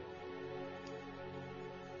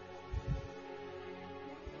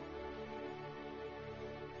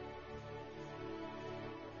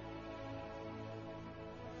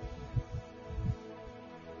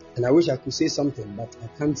 And I wish I could say something, but I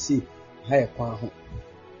can't see.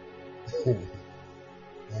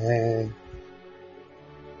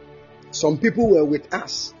 Some people were with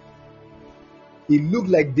us. It looked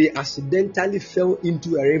like they accidentally fell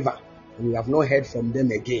into a river, and we have not heard from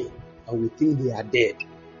them again. And we think they are dead.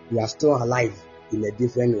 They are still alive in a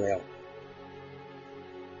different realm.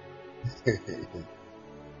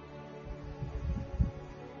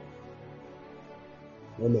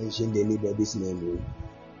 Don't mention anybody's name.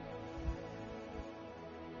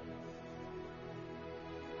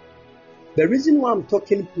 The reason why I'm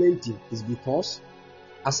talking plenty is because,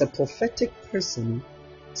 as a prophetic person,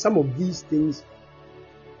 some of these things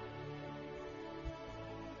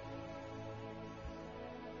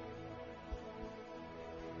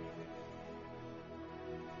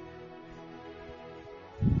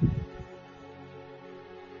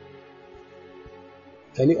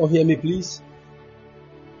Can you all hear me, please?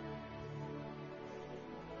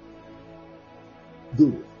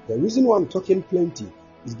 Good. The reason why I'm talking plenty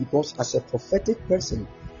is because, as a prophetic person,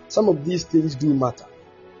 some of these things do matter.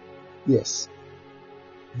 Yes.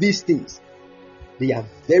 These things, they are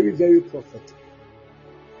very, very prophetic.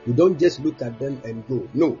 You don't just look at them and go.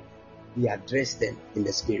 No. We address them in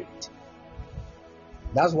the spirit.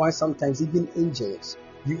 That's why sometimes even angels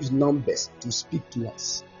use numbers to speak to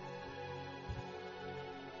us.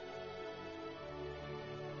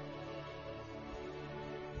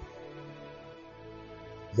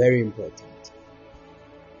 Very important.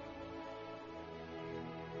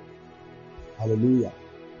 Hallelujah.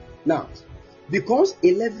 Now, because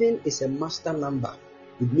 11 is a master number,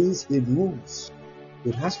 it means it rules.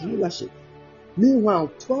 It has rulership.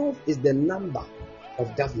 Meanwhile, 12 is the number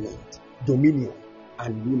of government, dominion,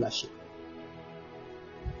 and rulership.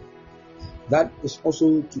 That is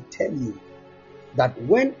also to tell you that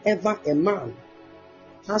whenever a man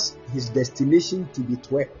has his destination to be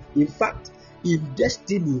 12, in fact, in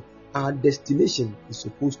destiny, our destination is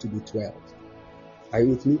supposed to be 12. Are you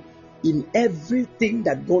with me? In everything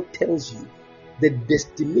that God tells you, the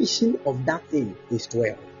destination of that thing is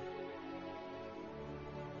 12.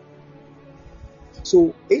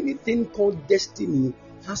 So anything called destiny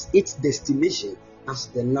has its destination as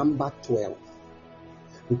the number 12.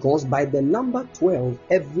 Because by the number 12,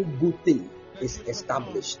 every good thing is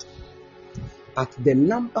established. At the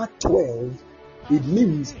number 12, it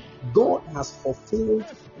means God has fulfilled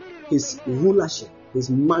his rulership, his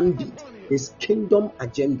mandate, his kingdom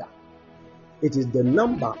agenda. It is the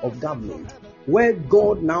number of government where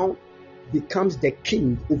God now becomes the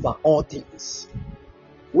king over all things,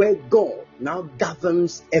 where God now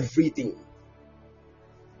governs everything.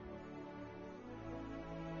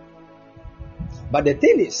 But the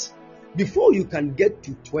thing is, before you can get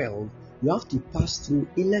to 12, you have to pass through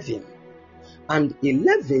 11. And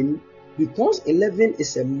 11, because 11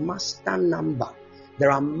 is a master number,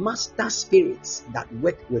 there are master spirits that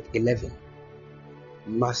work with 11.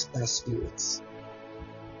 Master spirits.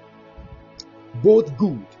 Both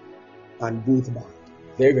good and both bad.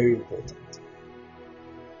 Very, very important.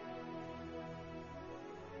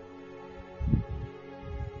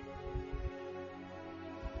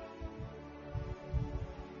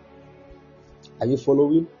 Are you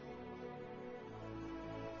following?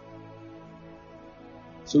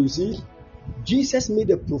 So you see, Jesus made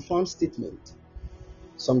a profound statement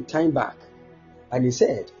some time back, and he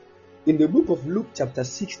said in the book of Luke chapter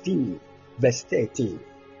 16 verse 13,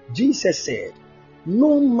 Jesus said,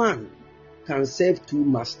 "No man can serve two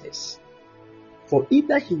masters, for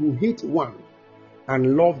either he will hate one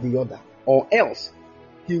and love the other, or else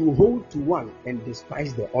he will hold to one and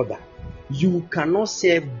despise the other. You cannot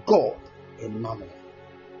serve God and mammon."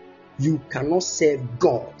 You cannot serve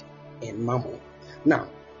God and mammon. Now,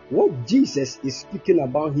 what Jesus is speaking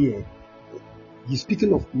about here, he's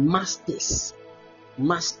speaking of masters.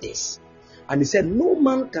 Masters. And he said, no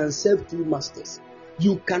man can serve two masters.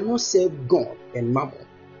 You cannot serve God and mammon.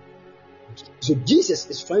 So Jesus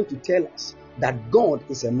is trying to tell us that God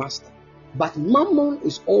is a master, but mammon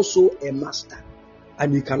is also a master,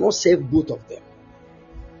 and you cannot serve both of them.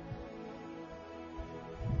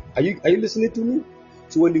 Are you listening to me?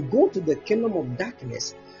 So when you go to the kingdom of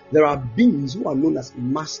darkness, there are beings who are known as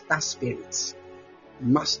master spirits.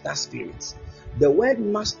 Master spirits. The word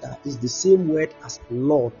master is the same word as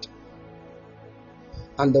Lord.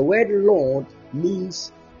 And the word Lord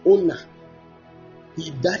means owner.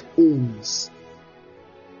 He that owns.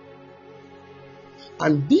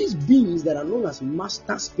 And these beings that are known as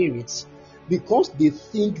master spirits, because they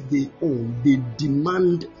think they own, they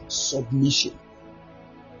demand submission.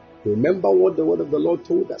 Remember what the word of the Lord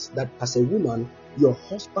told us, that as a woman, your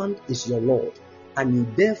husband is your Lord, and you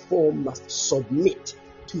therefore must submit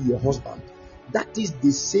to your husband. That is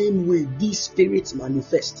the same way these spirits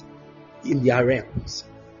manifest in their realms.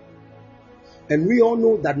 And we all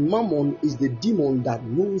know that Mammon is the demon that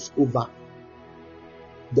rules over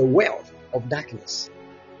the wealth of darkness.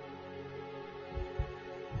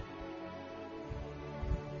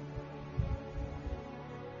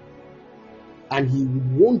 And he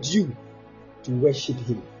would want you to worship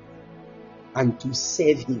him and to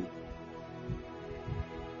serve him.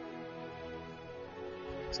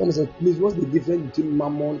 Someone said, please, what's the difference between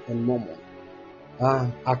Mammon and Mammon?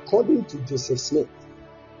 According to Joseph Smith,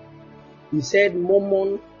 he said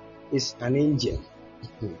Mammon is an angel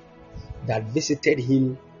that visited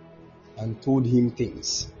him and told him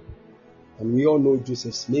things. And we all know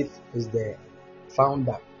Joseph Smith is the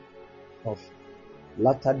founder of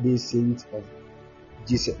Latter-day Saints of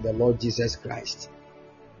Jesus, the Lord Jesus Christ.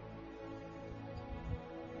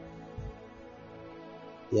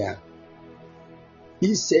 Yeah.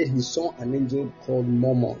 He said he saw an angel called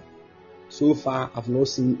Mammon. So far, I've not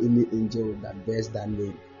seen any angel that bears that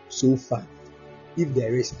name. So far. If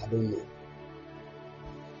there is, I don't know.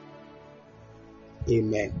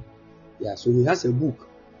 Amen. Yeah, so he has a book.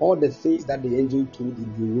 All the things that the angel told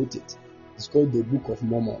him, he wrote it. It's called the Book of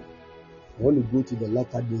Mammon. When you go to the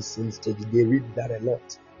Latter-day Saints church, they read that a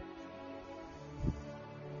lot.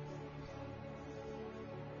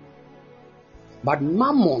 But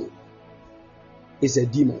Mammon is a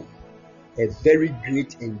demon, a very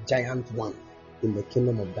great and giant one in the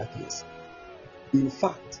kingdom of darkness. In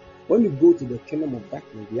fact, when you go to the kingdom of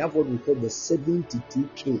darkness, we have what we call the 72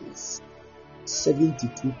 kings.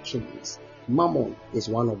 72 kings. Mammon is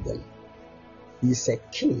one of them. He is a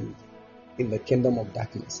king in the kingdom of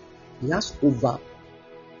darkness. He has over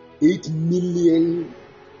 8 million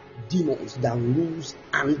demons that rules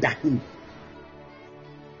under him.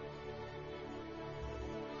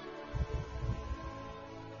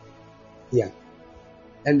 Yeah.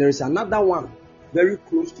 And there is another one very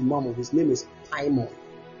close to Mammon. His name is Paimon.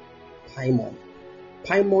 Paimon.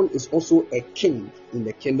 Paimon is also a king in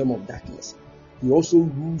the kingdom of darkness. He also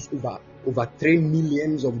rules over 3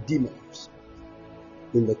 millions of demons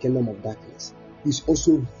in the kingdom of darkness. He's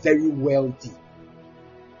also very wealthy.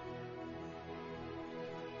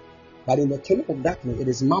 But in the kingdom of darkness, it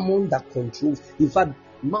is Mammon that controls. In fact,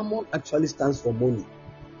 Mammon actually stands for money.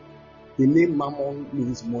 The name Mammon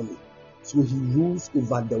means money. So he rules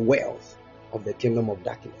over the wealth of the kingdom of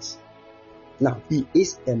darkness. Now, he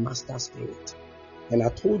is a master spirit. And I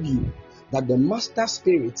told you that the master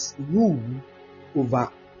spirits rule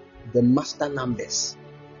over the master numbers.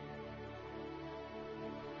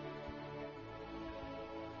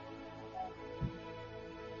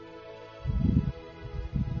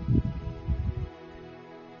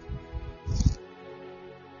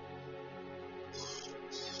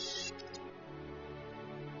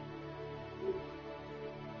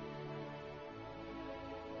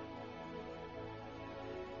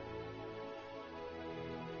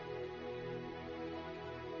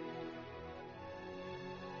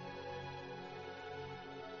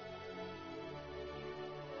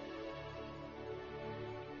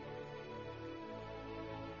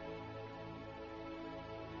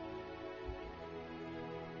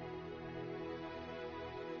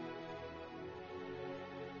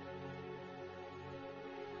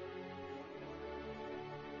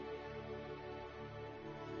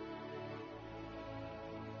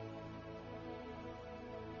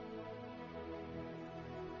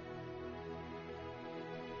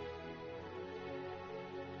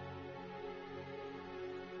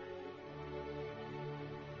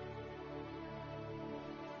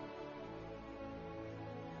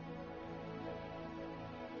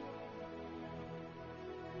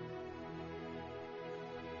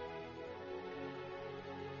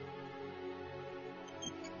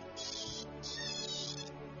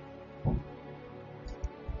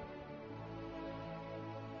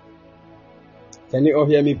 Can you all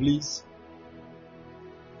hear me, please?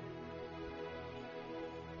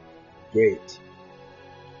 Great.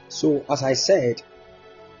 So, as I said,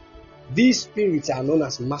 these spirits are known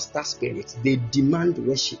as master spirits. They demand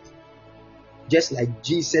worship, just like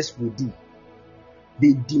Jesus would do.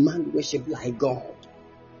 They demand worship like God.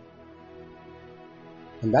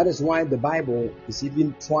 And that is why the Bible is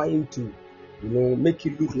even trying to, make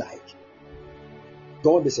it look like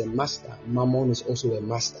God is a master, Mammon is also a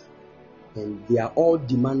master. And they are all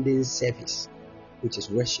demanding service, which is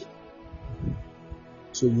worship.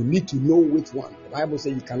 So you need to know which one. The Bible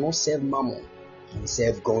says you cannot serve Mammon and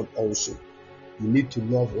serve God also. You need to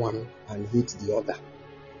love one and hate the other.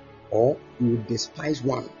 Or you will despise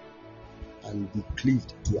one and be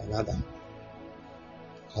cleaved to another.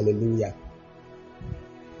 Hallelujah.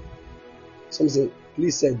 Some say,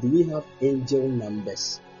 please say, do we have angel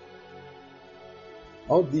numbers?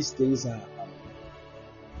 All these things are,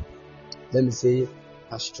 let me say,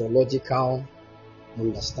 astrological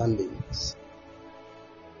understandings.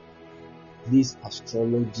 This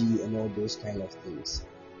astrology and all those kind of things.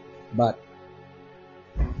 But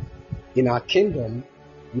in our kingdom,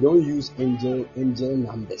 we don't use angel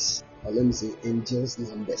numbers. Or let me say angels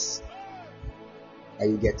numbers. Are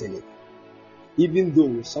you getting it? Even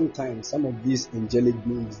though sometimes some of these angelic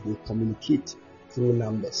beings, they communicate through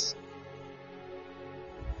numbers.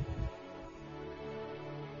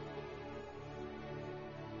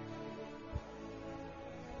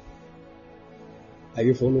 Are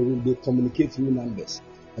you following? They communicate through numbers.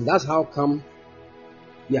 And that's how come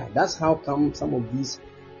some of these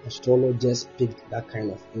astrologers pick that kind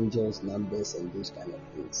of angels, numbers, and those kind of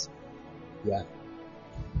things. Yeah.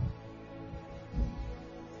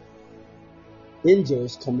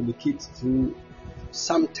 Angels communicate through,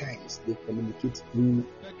 sometimes they communicate through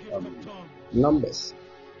numbers.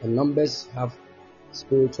 And numbers have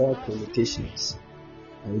spiritual connotations.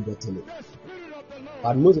 Are you getting it?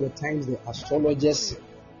 But most of the times the astrologers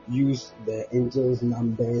use the angels'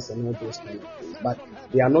 numbers and all those kind of things. But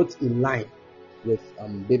they are not in line with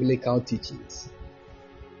biblical teachings.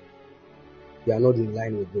 They are not in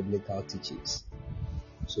line with biblical teachings.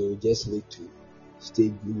 So you just need to stay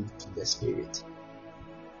glued to the Spirit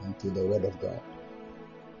and to the Word of God.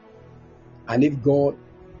 And if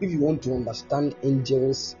you want to understand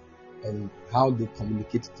angels and how they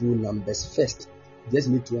communicate through numbers first, you just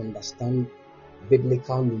need to understand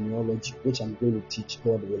biblical numerology, which I'm going to teach,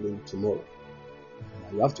 God willing, tomorrow.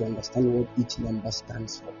 You have to understand what each number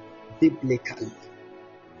stands for biblically,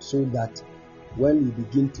 so that when you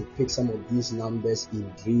begin to pick some of these numbers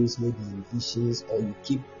in dreams, maybe in visions, or you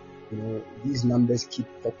keep, these numbers keep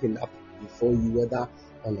popping up before you, whether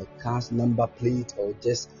on a car's number plate or you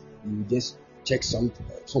just check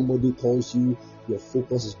somebody calls you, your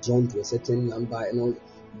focus is drawn to a certain number, and all.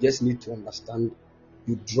 You just need to understand.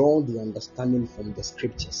 You draw the understanding from the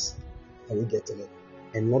scriptures. Are you getting it?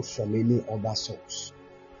 And not from any other source.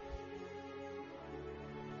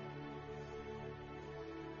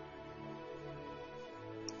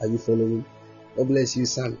 Are you following? God bless you,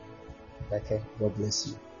 son. Okay, God bless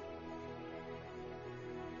you.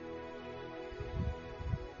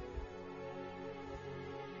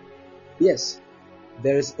 Yes,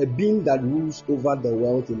 there is a being that rules over the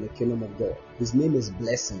world in the kingdom of God. His name is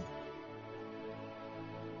Blessing.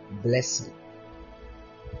 Blessing.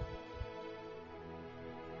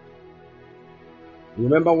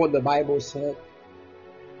 Remember what the Bible said?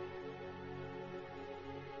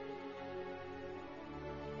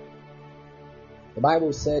 The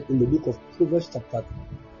Bible said in the book of Proverbs chapter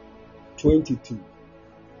 10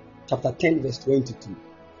 verse 22.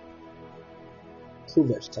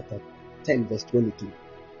 Proverbs chapter 10 verse 22.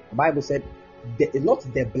 The Bible said, not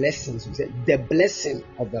the blessings, we said the blessing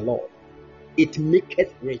of the Lord. It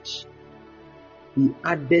maketh rich. He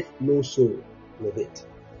addeth no sorrow with it.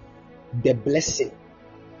 The blessing.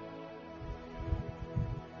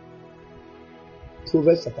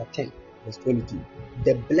 Proverbs chapter 10 verse 22.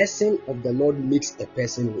 The blessing of the Lord makes a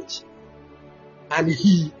person rich. And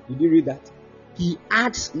did you read that? He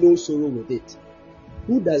adds no sorrow with it.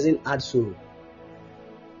 Who doesn't add sorrow?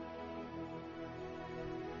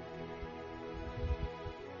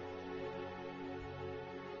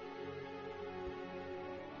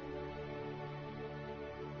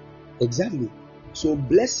 Exactly. So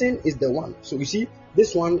blessing is the one. So you see,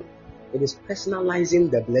 this one, it is personalizing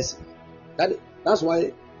the blessing. That's why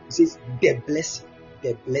it says the blessing.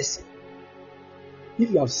 The blessing. If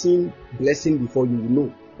you have seen blessing before, you will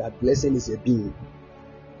know that blessing is a being.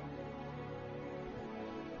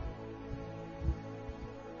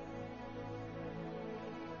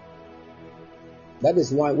 That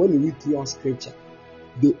is why when you read through our scripture,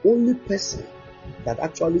 the only person that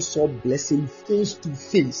actually saw blessing face to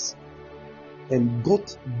face and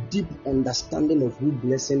got deep understanding of who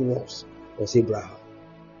blessing was Abraham.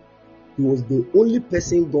 He was the only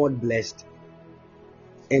person God blessed,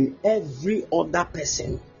 and every other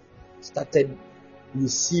person started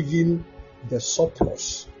receiving the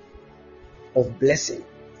surplus of blessing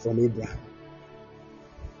from Abraham.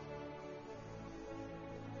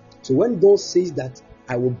 So when God says that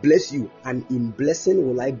I will bless you, and in blessing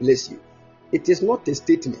will I bless you, it is not a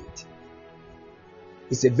statement.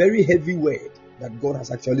 It's a very heavy word that God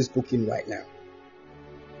has actually spoken right now.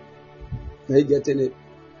 Are you getting it?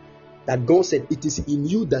 That God said, it is in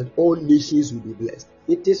you that all nations will be blessed.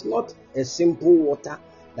 It is not a simple water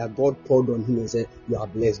that God poured on him and said, you are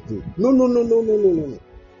blessed. Good. No.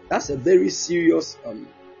 That's a very serious.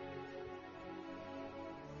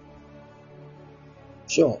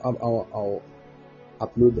 Sure, I'll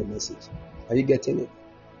upload the message. Are you getting it?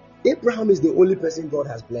 Abraham is the only person God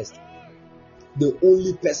has blessed. The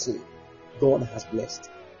only person God has blessed.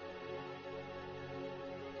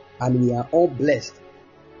 And we are all blessed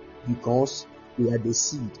because we are the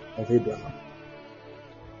seed of Abraham.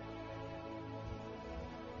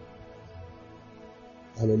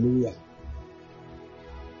 Hallelujah.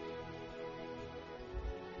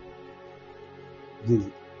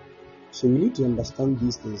 Good. So we need to understand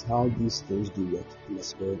these things, how these things do work in the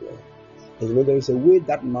spirit world. And you know, there is a way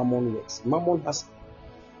that Mammon works. Mammon has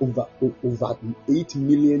over 8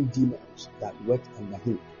 million demons that work under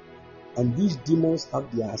him. And these demons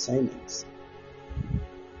have their assignments.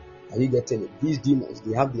 Are you getting it? These demons,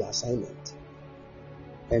 they have their assignment.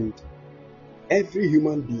 And every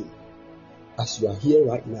human being, as you are here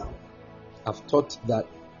right now, I've taught that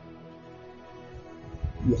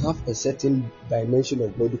you have a certain dimension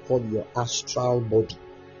of body called your astral body.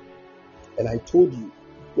 And I told you,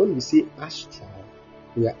 when we say astral,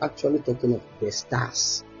 we are actually talking of the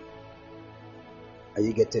stars. Are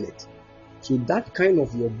you getting it? So that kind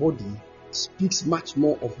of your body speaks much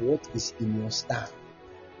more of what is in your star.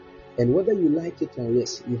 And whether you like it or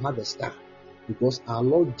yes, you have a star. Because our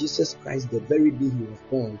Lord Jesus Christ, the very day he was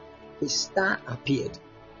born, his star appeared.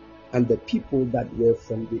 And the people that were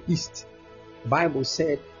from the east, Bible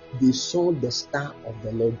said they saw the star of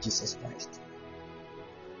the Lord Jesus Christ.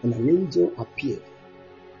 And an angel appeared.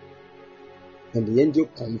 And the angel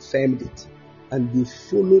confirmed it. And they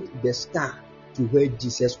followed the star to where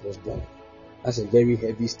Jesus was born. That's a very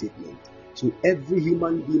heavy statement. So every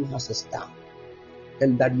human being has a star.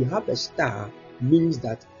 And that you have a star means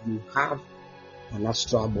that you have an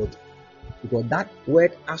astral body. Because that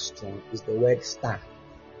word astral is the word star.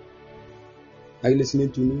 Are you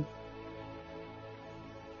listening to me?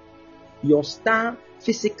 Your star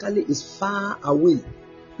physically is far away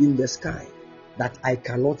in the sky that I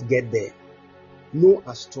cannot get there. No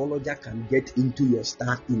astrologer can get into your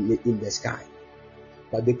star in the sky.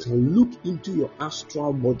 But they can look into your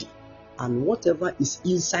astral body, and whatever is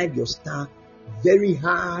inside your star very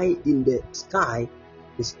high in the sky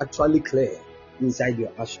is actually clear inside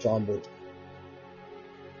your astral body.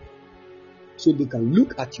 So they can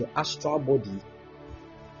look at your astral body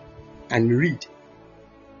and read.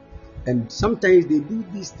 And sometimes they do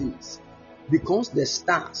these things because the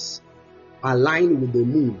stars align with the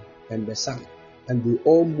moon and the sun, and they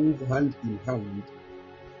all move hand in hand.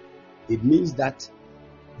 It means that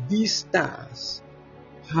these stars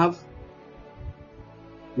have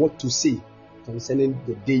what to say concerning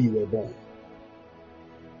the day you were born.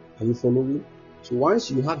 Are you following? So once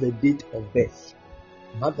you have a date of birth,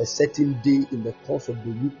 you have a certain day in the course of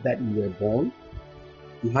the week that you were born,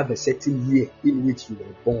 you have a certain year in which you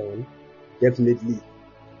were born, definitely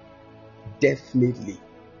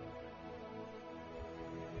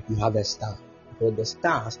you have a star. Because the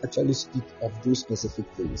stars actually speak of those specific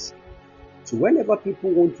things. So whenever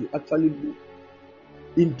people want to actually look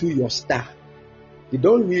into your star, they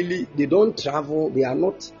don't travel,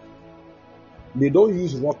 they don't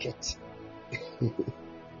use rocket.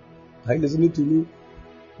 Are you listening to me?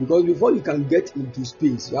 Because before you can get into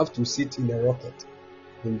space, you have to sit in a rocket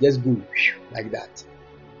and just go like that.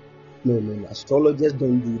 No. Astrologers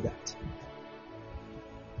don't do that.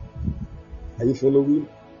 Are you following?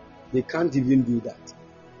 They can't even do that.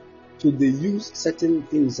 So they use certain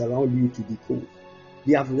things around you to decode.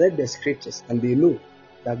 They have read the scriptures and they know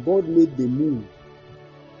that God made the moon,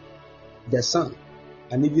 the sun,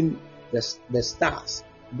 and even the stars.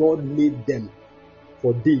 God made them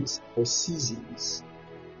for days, for seasons.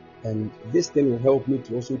 And this thing will help me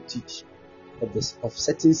to also teach of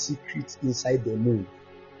certain secrets inside the moon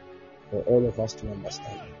for all of us to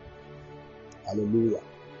understand. Hallelujah.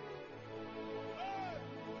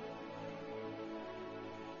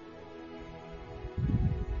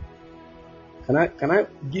 Can I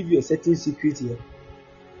give you a certain secret here?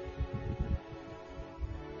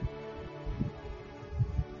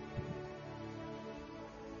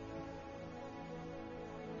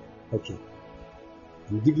 Okay.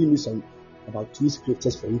 I'm giving you about 2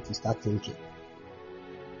 scriptures for you to start thinking.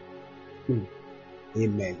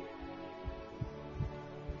 Amen.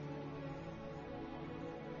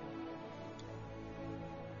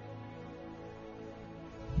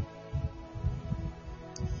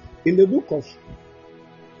 In the book of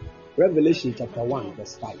Revelation chapter 1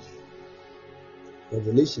 verse 5.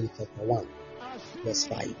 Revelation chapter 1 verse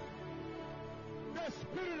 5. The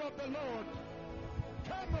Spirit of the Lord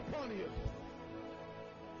come upon you.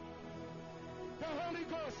 The Holy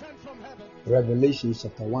Ghost sent from heaven. Revelation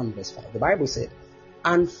chapter 1 verse 5. The Bible said,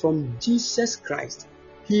 and from Jesus Christ,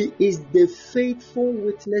 he is the faithful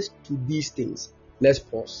witness to these things. Let's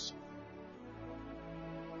pause.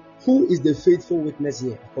 Who is the faithful witness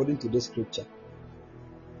here according to this scripture?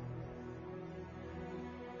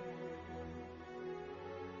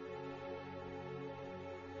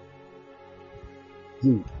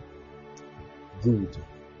 Good.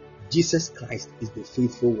 Jesus Christ is the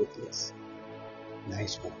faithful witness.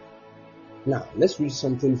 Nice one. Now, let's read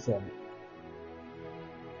something from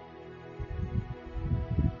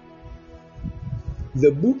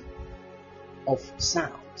the book of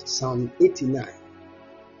Psalms, Psalm 89,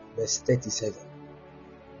 verse 37.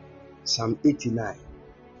 Psalm 89,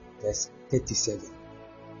 verse 37.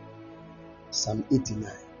 Psalm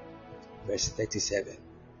 89, verse 37.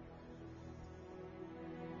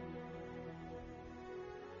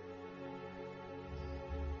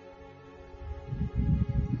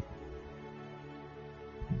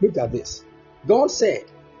 Look at this. God said,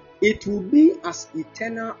 it will be as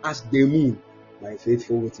eternal as the moon, my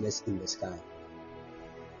faithful witness in the sky.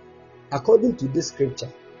 According to this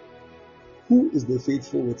scripture, who is the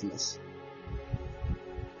faithful witness?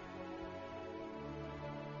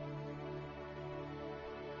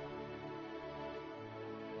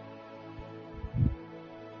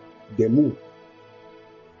 The moon.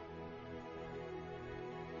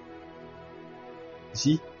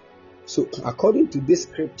 See? So, according to this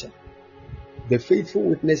scripture, the faithful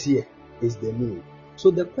witness here is the moon.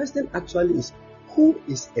 So, the question actually is, who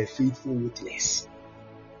is a faithful witness?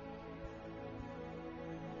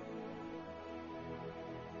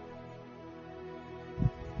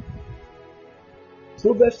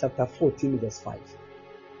 Proverbs chapter 14, verse 5.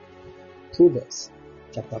 Proverbs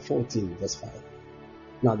chapter 14, verse 5.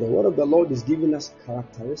 Now, the word of the Lord is giving us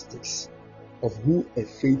characteristics of who a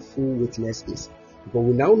faithful witness is. But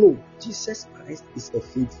we now know Jesus Christ is a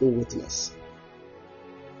faithful witness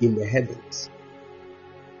in the heavens.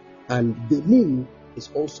 And the moon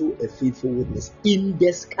is also a faithful witness in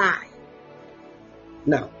the sky.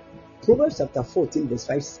 Now, Proverbs chapter 14, verse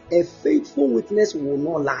 5 says, a faithful witness will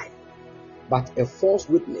not lie, but a false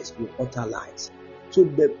witness will utter lies. So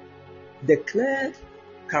the clear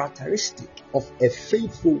characteristic of a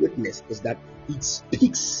faithful witness is that it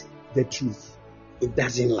speaks the truth. It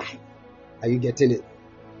doesn't lie. Are you getting it?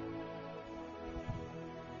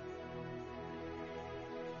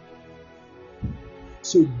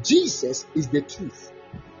 So Jesus is the truth.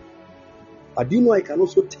 But do you know I can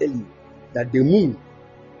also tell you that the moon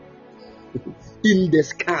in the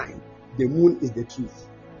sky, the moon is the truth.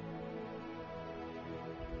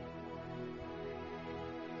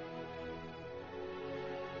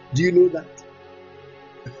 Do you know that?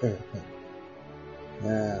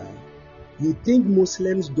 You think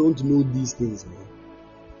Muslims don't know these things, man?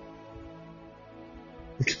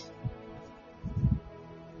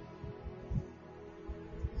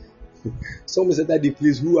 Someone said, Daddy,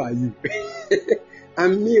 please, who are you?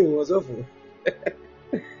 I'm me, what's up?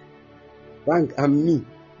 Frank, I'm me.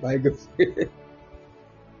 My God.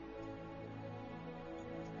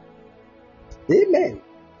 Amen.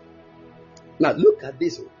 Now look at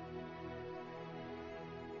this.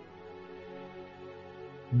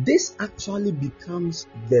 This actually becomes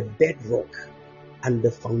the bedrock and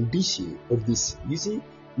the foundation of this. You see,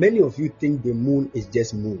 many of you think the moon is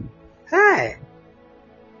just moon. Hey,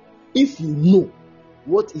 if you know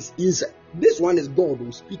what is inside, this one is God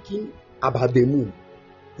who's speaking about the moon.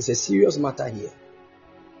 It's a serious matter here.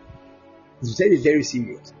 It's very, very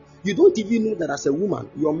serious. You don't even know that as a woman,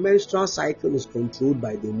 your menstrual cycle is controlled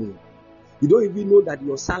by the moon. You don't even know that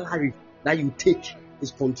your salary that you take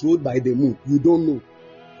is controlled by the moon. You don't know.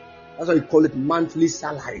 That's why you call it monthly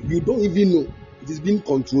salary. You don't even know. It is being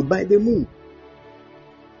controlled by the moon.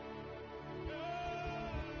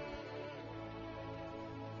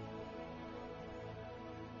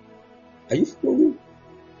 Are you following?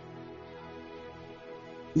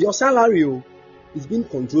 Your salary is being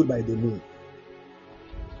controlled by the moon.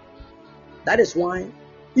 That is why,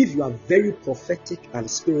 if you are very prophetic and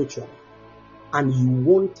spiritual, and you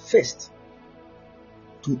want first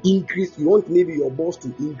to increase, you want maybe your boss to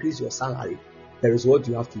increase your salary, there is what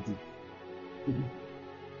you have to do.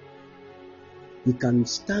 You can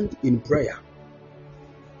stand in prayer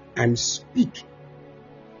and speak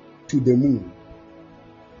to the moon.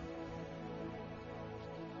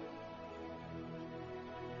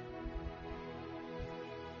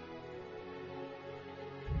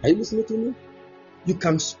 Are you listening to me? You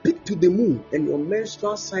can speak to the moon, and your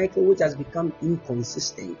menstrual cycle, which has become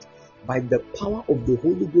inconsistent, by the power of the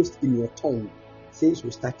Holy Ghost in your tongue, things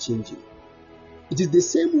will start changing. It is the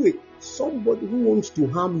same way somebody who wants to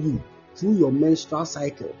harm you through your menstrual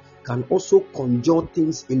cycle can also conjure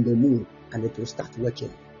things in the moon, and it will start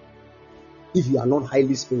working if you are not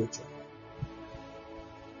highly spiritual.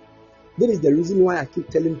 That is the reason why I keep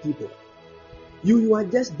telling people, you are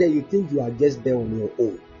just there, you think you are just there on your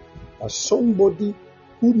own. But somebody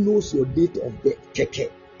who knows your date of birth,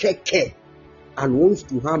 and wants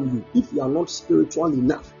to harm you, if you are not spiritual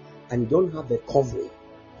enough and you don't have a covering,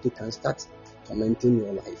 they can start tormenting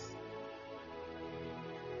your life.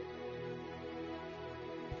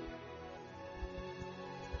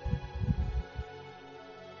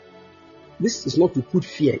 This is not to put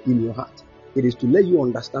fear in your heart. It is to let you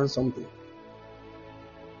understand something.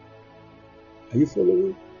 Are you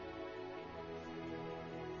following?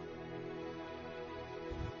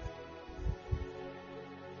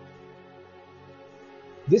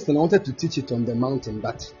 This thing I wanted to teach it on the mountain,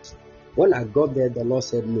 but when I got there, the Lord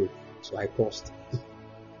said no, so I paused.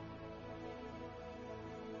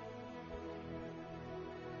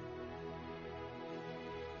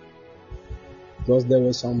 Because there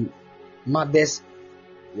were some mothers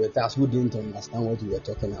with us who didn't understand what we were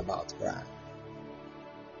talking about, right?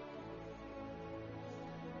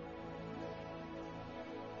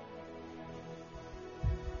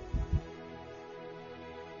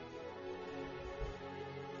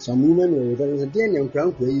 Some women were with us,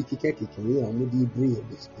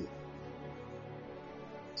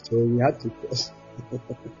 so we had to pause.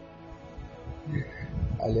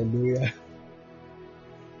 Hallelujah.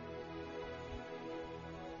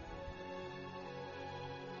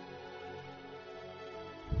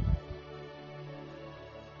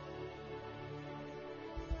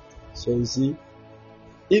 So you see,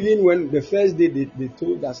 even when the first day they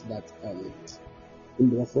told us that in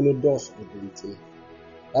the follow doors,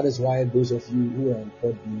 that is why those of you who are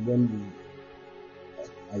employed, when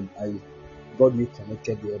I got you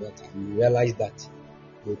connected the other time, you realized that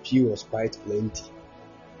the queue was quite plenty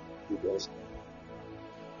because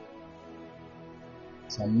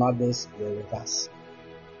some mothers were with us.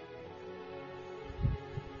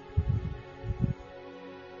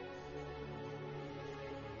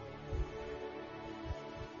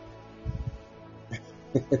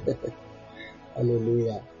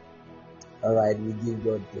 Hallelujah. All right, we give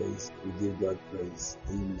God praise. We give God praise.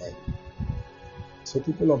 Amen. So,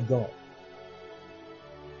 people of God,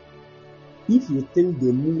 if you think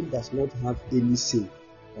the moon does not have any say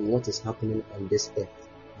on what is happening on this earth,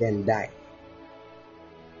 then die.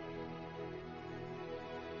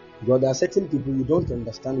 Because there are certain people you don't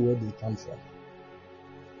understand where they come from.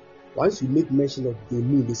 Once you make mention of the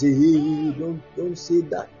moon, they say, hey, don't say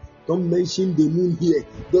that. Don't mention the moon here.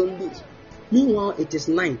 Don't do it. Meanwhile, it is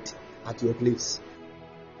night at your place.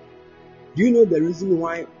 Do you know the reason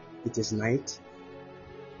why it is night?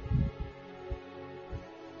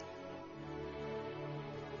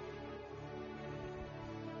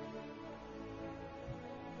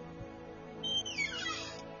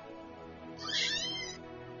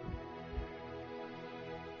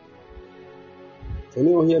 Can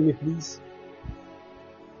anyone hear me, please?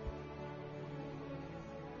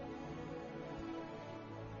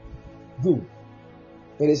 Good.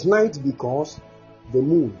 It is night because the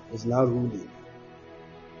moon is now ruling.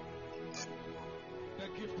 The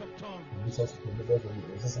gift of tongue.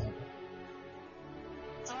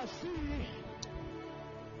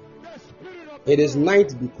 It is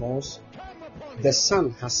night because the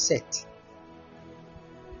sun has set.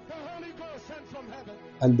 The Holy Ghost sent from heaven.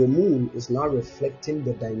 And the moon is now reflecting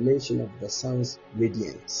the dimension of the sun's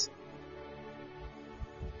radiance.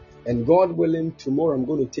 And God willing, tomorrow I'm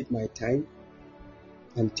going to take my time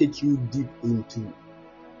and take you deep into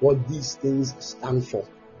what these things stand for.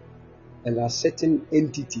 And there are certain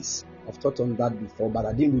entities, I've taught on that before, but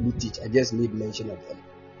I didn't really teach. I just made mention of them.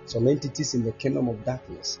 Some entities in the kingdom of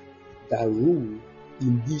darkness that rule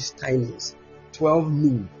in these timings, 12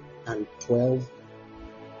 noon and 12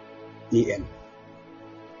 a.m.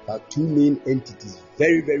 There are two main entities,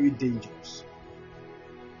 very, very dangerous.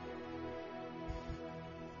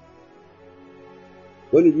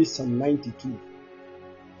 When you read Psalm 92,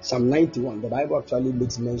 Psalm 91, the Bible actually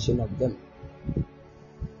makes mention of them.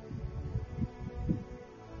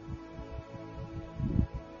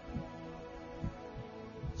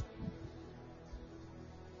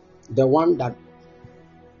 The one that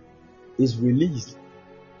is released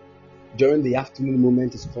during the afternoon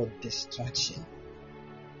moment is called distraction.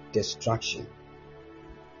 Distraction.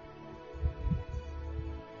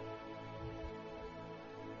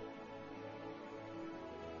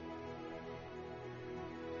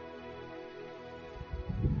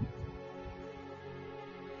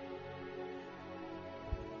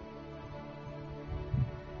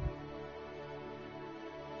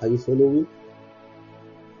 Are you following?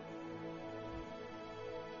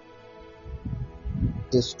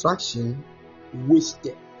 Distraction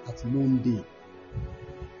wasted at noonday.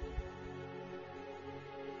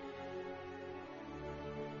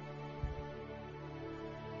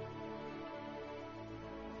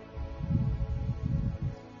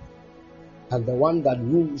 And the one that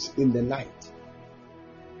rules in the night,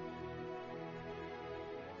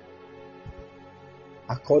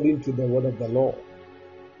 according to the word of the Lord,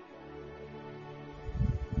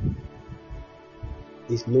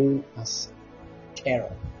 is known as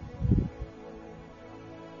terror.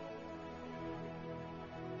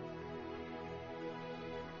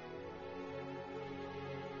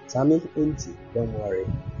 Sammy, don't worry,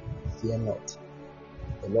 fear not.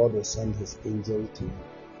 The Lord will send his angel to you,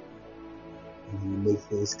 and he will make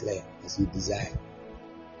things clear as you desire.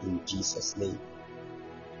 In Jesus' name,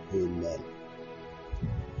 amen.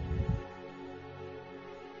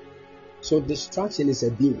 So distraction is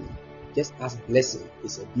a being, just as blessing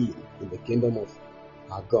is a being in the kingdom of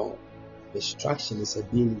our God. Distraction is a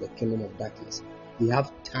being in the kingdom of darkness. They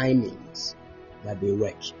have timings that they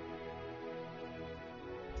work.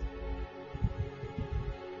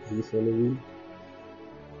 Are you following?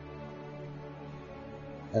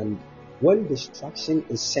 And when distraction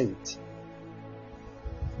is sent,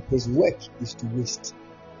 his work is to waste.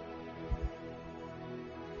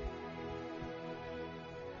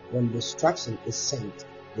 When distraction is sent,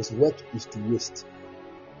 his work is to waste.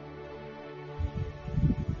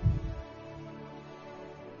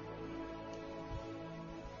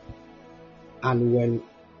 And when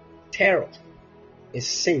terror is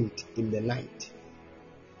sent in the night,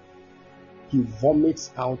 he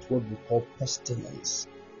vomits out what we call pestilence.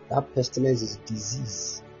 That pestilence is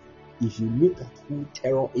disease. If you look at who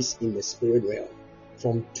terror is in the spirit realm,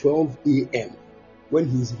 from 12 a.m. when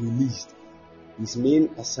he is released, his main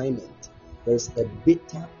assignment, there is a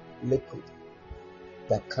bitter liquid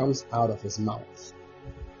that comes out of his mouth.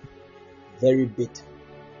 Very bitter.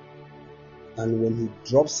 And when he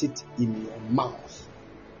drops it in your mouth,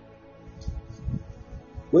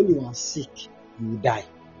 when you are sick, you die.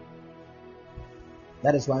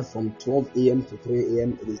 That is why from 12 a.m. to 3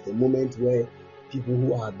 a.m. it is the moment where people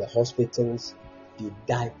who are at the hospitals, they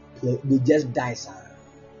die. They just die, sir.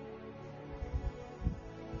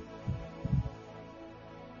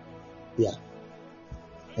 Yeah.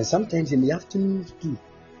 And sometimes in the afternoon too,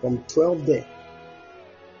 from 12 there,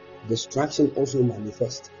 distraction also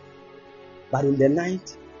manifests. But in the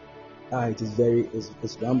night, it is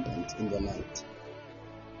it's rampant in the night.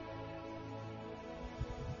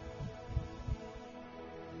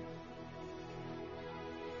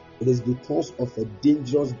 It is because of a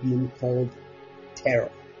dangerous being called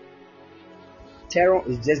terror. Terror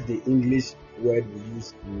is just the English word we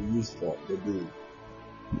use for the being,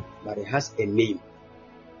 but it has a name.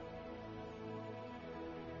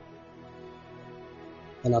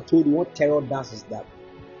 And I told you what terror does is that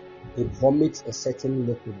it vomits a certain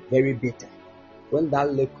liquid, very bitter. When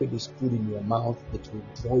that liquid is put in your mouth, it will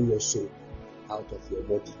draw your soul out of your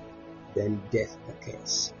body. Then death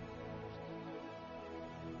occurs.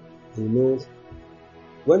 You know,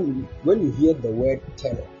 when you hear the word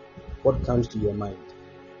terror, what comes to your mind?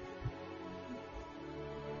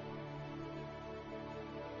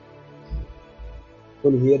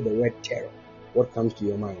 When you hear the word terror, what comes to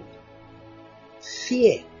your mind?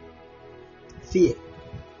 Fear. Fear.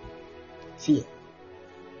 Fear.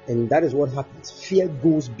 And that is what happens. Fear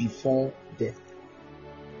goes before death.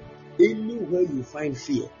 Anywhere you find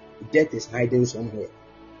fear, death is hiding somewhere.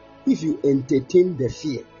 If you entertain the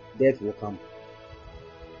fear, death will come.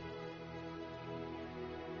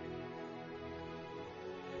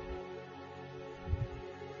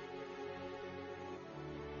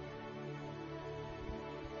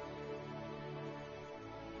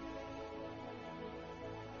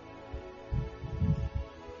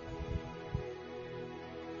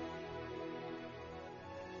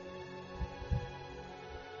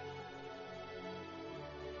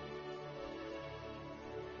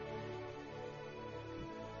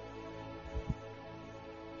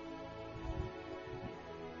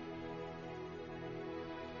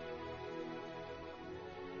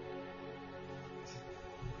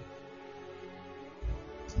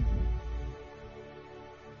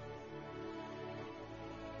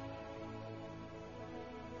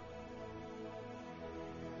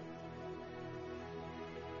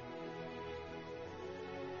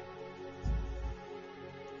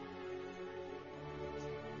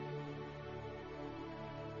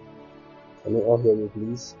 Can you all hear me,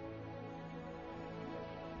 please?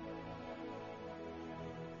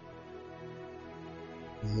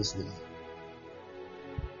 Nicely.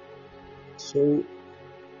 So,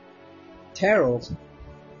 terror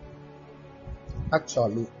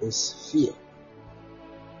actually is fear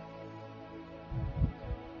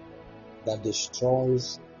that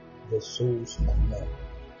destroys the souls of men.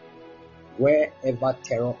 Wherever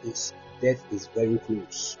terror is, death is very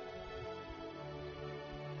close.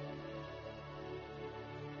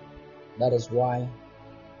 That is why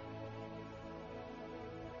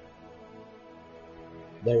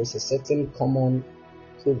there is a certain common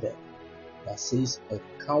proverb that says a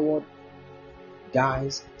coward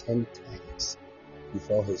dies 10 times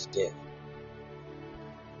before his death.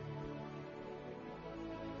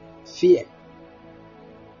 Fear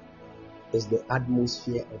is the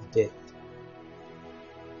atmosphere of death.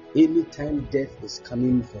 Anytime death is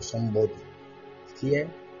coming for somebody, fear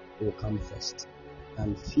will come first.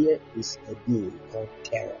 And fear is a being called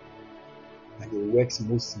terror, and it works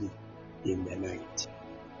mostly in the night.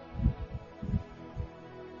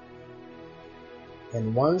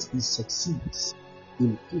 And once it succeeds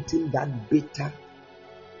in putting that bitter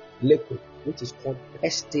liquid, which is called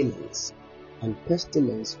pestilence, and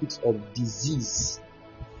pestilence speaks of disease,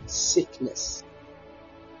 sickness,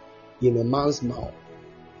 in a man's mouth,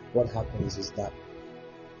 what happens is that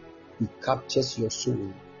it captures your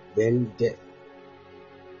soul, then death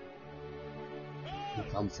will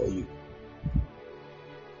come for you.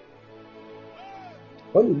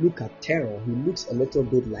 When you look at terror, he looks a little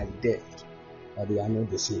bit like death, but they are not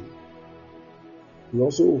the same. He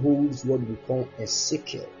also holds what we call a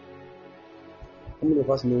sickle. How many of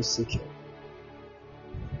us know sickle?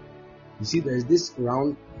 You see, there's this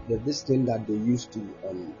thing that they use to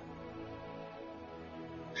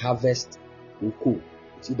harvest cocoa. You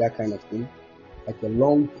see that kind of thing? Like a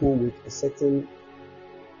long pole with a certain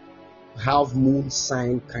half moon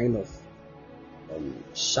sign kind of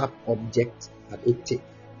sharp object at a tip.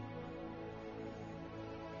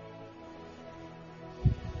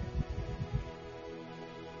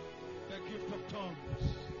 The gift of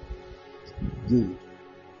tongues. Good.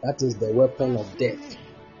 That is the weapon of death,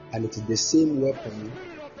 and it is the same weapon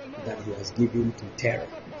that he has given to terror.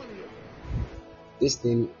 This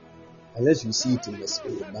thing, unless you see it in the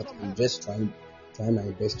spirit, but I'm just trying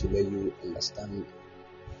my best to let you understand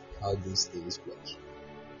how these things work.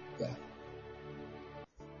 Yeah.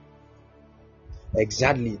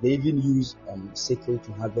 Exactly. They even use sickle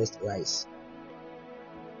to harvest rice.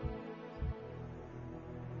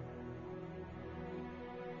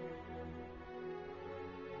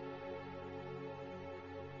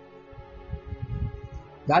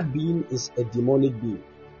 That being is a demonic being,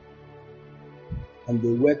 and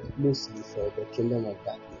they work mostly for the kingdom of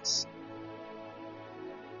darkness.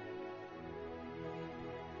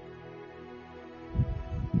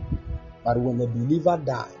 But when a believer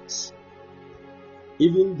dies,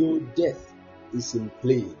 even though death is in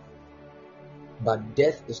play, but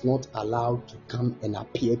death is not allowed to come and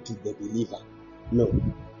appear to the believer. No.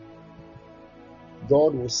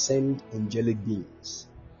 God will send angelic beings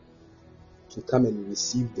to come and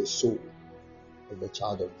receive the soul of the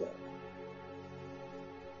child of God.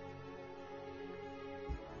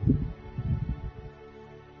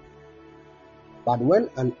 But when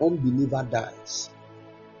an unbeliever dies,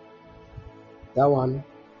 that one,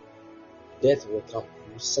 death will come.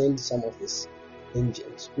 He will send some of his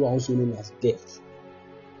angels, who are also known as death,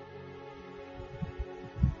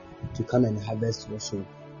 to come and harvest your soul.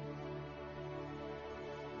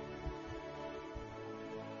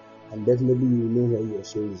 And definitely you will know where your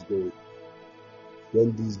soul is going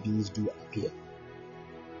when these beings do appear.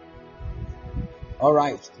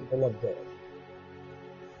 Alright, people of God,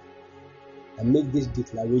 and make this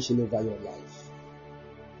declaration over your life.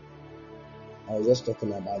 I was just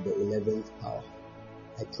talking about the 11th hour.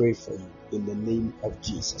 I pray for you in the name of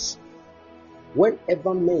Jesus.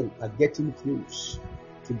 Whenever men are getting close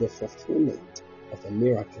to the fulfillment of a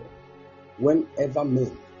miracle, whenever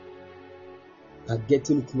men are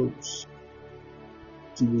getting close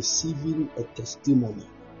to receiving a testimony,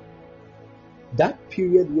 that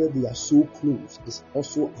period where they are so close is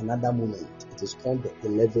also another moment. It is called the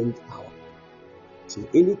 11th hour. So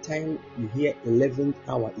anytime you hear 11th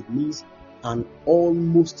hour, it means an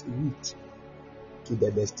almost route to the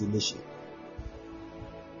destination.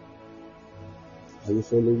 Are you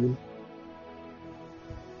following?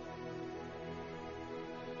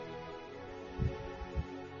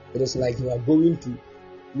 It is like you are going to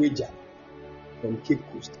Waja from Cape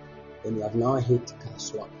Coast and you have now hit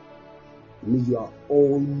Kaswa. It means you are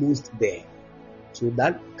almost there. So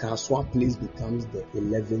that Kaswa place becomes the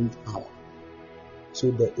 11th hour.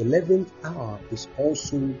 So the 11th hour is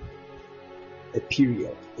also a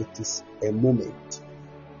period. It is a moment.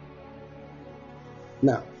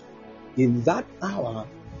 Now, in that hour,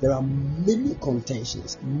 there are many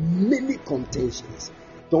contentions. Many contentions.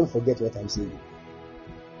 Don't forget what I'm saying.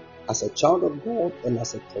 As a child of God and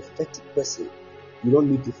as a prophetic person, you don't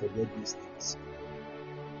need to forget these things.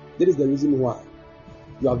 That is the reason why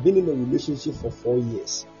you have been in a relationship for 4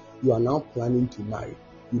 years. You are now planning to marry.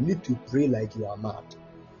 You need to pray like you are mad.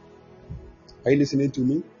 Are you listening to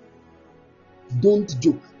me? Don't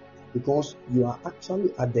joke, because you are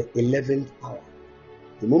actually at the 11th hour.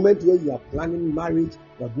 The moment where you are planning marriage,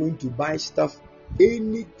 you are going to buy stuff,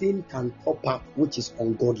 anything can pop up which is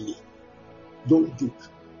ungodly. Don't joke.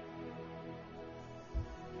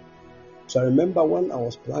 So I remember when I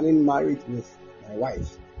was planning marriage with my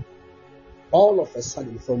wife, all of a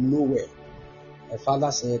sudden from nowhere, my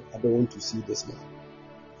father said, I don't want to see this man.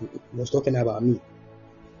 He was talking about me.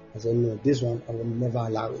 I said, no, this one, I will never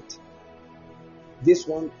allow it. This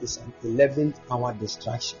one is an 11th hour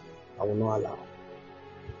distraction. I will not allow.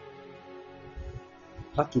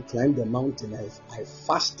 I had to climb the mountain. I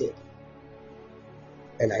fasted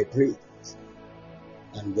and I prayed.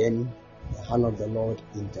 And then the hand of the Lord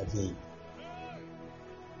intervened.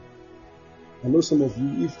 I know some of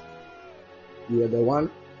you, if you are the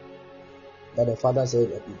one that the father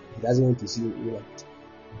said that he doesn't want to see you,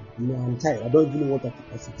 you know, I'm tired. I don't even know what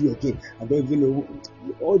I should do again. I don't even know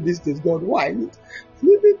all these things. God, why? Leave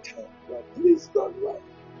it. God, please, God, why?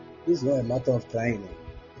 This is not a matter of crying.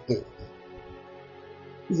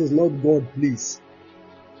 This is not God, please.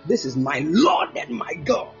 This is my Lord and my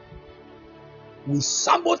God. We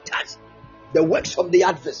sabotage the works of the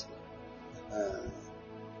adversary.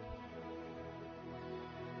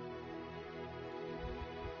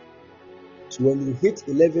 So when you hit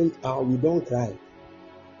 11th hour, we don't cry.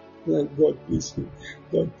 God, please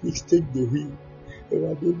take the wheel.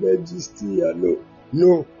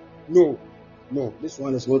 No. This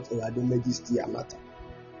one is not a majesty matter.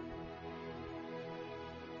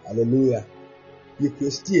 Hallelujah. You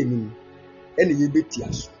Christian any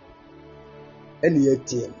yebetias. Any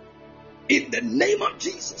ATM. In the name of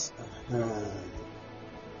Jesus.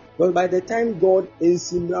 Well, by the time God is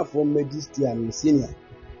similar for majesty and senior,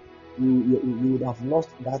 you would have lost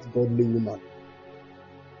that godly woman.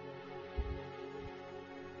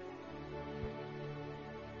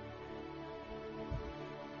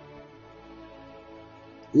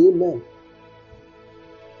 Amen.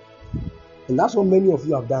 And that's what many of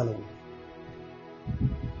you have done.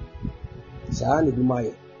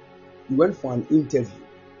 You went for an interview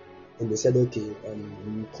and they said, okay,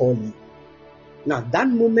 we will call you. Now, that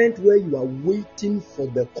moment where you are waiting for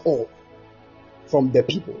the call from the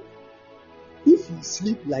people, if you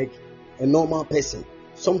sleep like a normal person,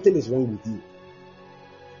 something is wrong with you.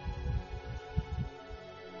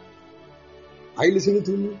 Are you listening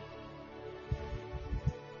to me?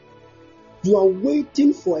 You are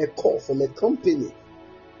waiting for a call from a company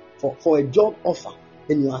for a job offer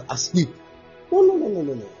and you are asleep.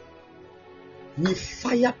 No. We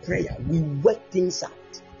fire prayer. We work things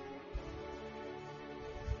out.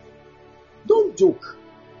 Don't joke.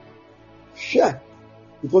 Sure.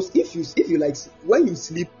 Because if you like, when you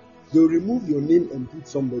sleep, they'll remove your name and put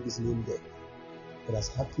somebody's name there. It has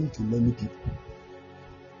happened to many people.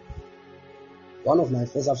 One of my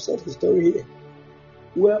friends, I've said the story here.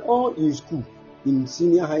 We were all in school, in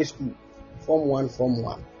senior high school, Form 1, Form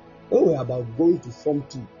 1. When we were about going to Form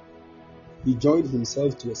 2, he joined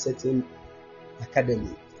himself to a certain academy,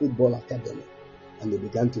 football academy, and they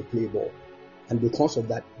began to play ball. And because of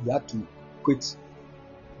that, he had to quit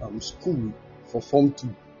school for Form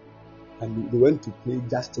 2, and they went to play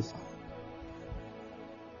Justify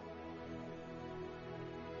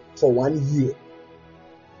for 1 year.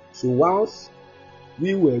 So whilst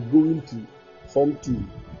we were going to Form 2,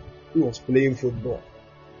 he was playing football,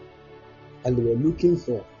 and they were looking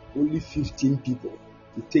for only 15 people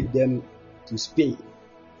to take them to Spain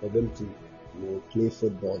for them to play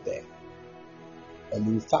football there. And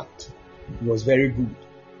in fact, it was very good.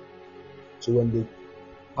 So when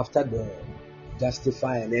after the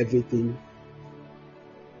Justify and everything,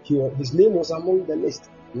 his name was among the list,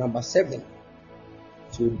 number 7.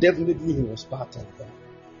 So definitely he was part of them.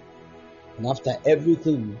 And after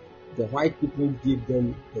everything, the white people gave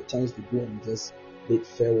them the chance to go and just bid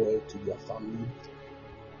farewell to their family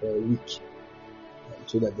for a week,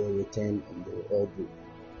 so that they'll return and they will all go.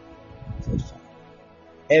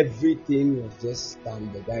 Everything was just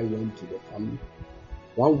done. The guy went to the family.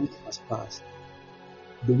 1 week has passed.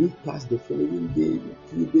 The week passed, the following day,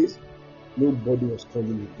 2 days, nobody was calling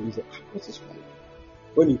him. He said, what is wrong?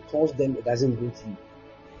 When he calls them, it doesn't go through.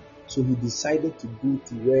 So he decided to go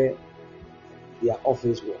to where their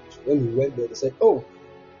office was. When he went there, they said, "Oh,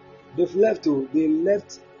 they've left. Oh, they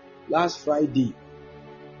left last Friday."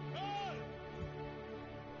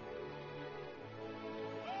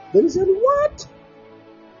 Then he said, "What?"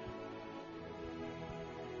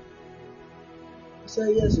 He said,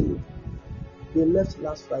 "Yes, oh, they left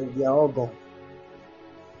last Friday. They are all gone."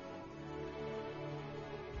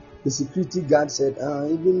 The security guard said,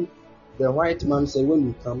 "Even the white man said, when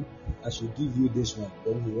you come, I should give you this one."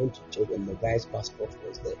 Then he went to check, and the guy's passport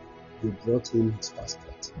was there. They brought him his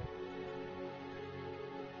passport.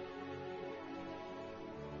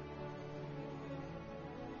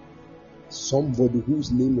 Somebody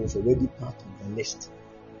whose name was already part of the list.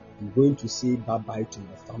 I'm going to say bye-bye to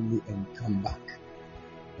my family and come back.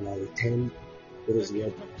 And I return, what is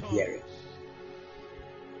what I'm hearing.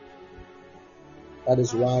 That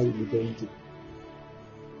is why we don't do.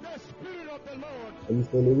 Are you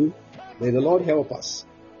following me? May the Lord help us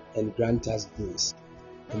and grant us grace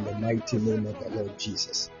in the mighty name of the Lord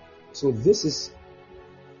Jesus. So this is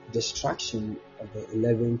destruction of the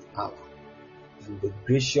 11th hour. And the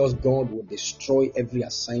gracious God will destroy every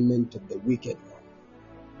assignment of the wicked one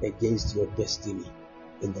against your destiny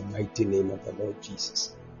in the mighty name of the Lord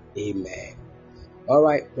Jesus. Amen. All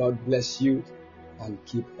right. God bless you and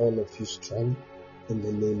keep all of you strong in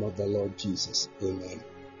the name of the Lord Jesus. Amen.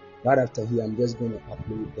 Right after here, I'm just going to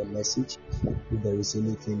upload the message. If there is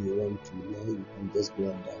anything you want to learn, you can just go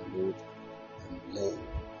and download and learn.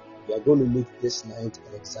 We are going to meet this night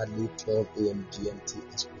at exactly 12 a.m.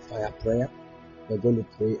 GMT as fire prayer. We're going to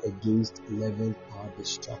pray against 11th hour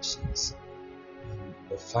distractions. And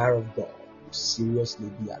the fire of God will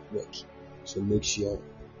seriously be at work. So make sure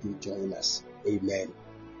you join us. Amen.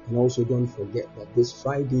 And also don't forget that this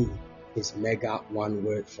Friday is mega one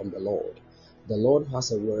word from the Lord. The Lord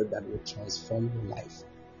has a word that will transform your life.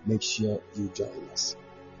 Make sure you join us.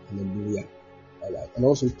 Hallelujah. All right. And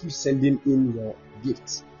also keep sending in your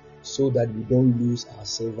gifts so that we don't lose our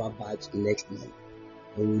silver badge next month.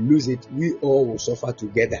 When we lose it, we all will suffer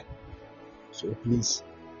together. So please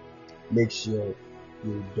make sure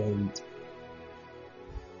you don't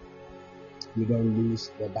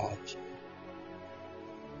lose the badge.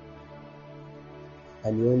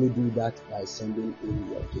 And you only do that by sending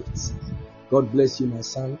in your gifts. God bless you, my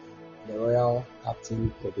son, the Royal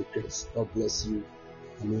Captain Kobe Chris. God bless you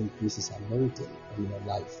and increase his anointing on your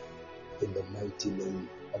life in the mighty name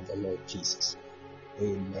of the Lord Jesus.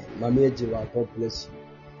 Amen. Mami Ejiwa, God bless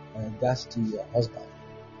you. And that's to your husband.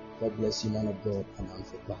 God bless you, man of God, and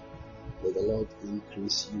Amphibia. May the Lord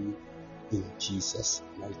increase you in Jesus'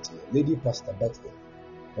 mighty name. Lady Pastor Bethel,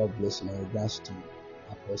 God bless you. My regards to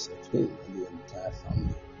Apostle Twin and the entire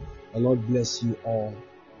family. The Lord bless you all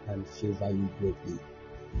and favor you greatly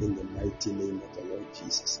in the mighty name of the Lord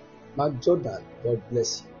Jesus. Mark Jordan, God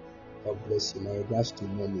bless you. God bless you. My regards to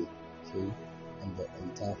Mommy, okay, and the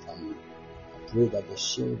entire family. I pray that the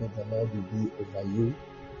shield of the Lord will be over you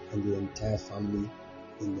and the entire family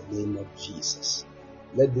in the name of Jesus.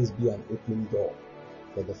 Let this be an open door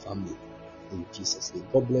for the family in Jesus' name.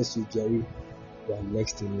 God bless you, Jerry. You are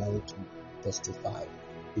next in line to testify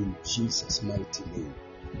in Jesus' mighty name.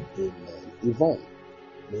 Amen. Yvonne,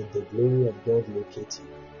 may the glory of God locate you.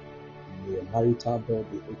 May your marital door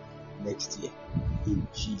be open next year in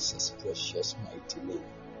Jesus' precious mighty name.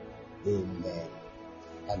 Amen.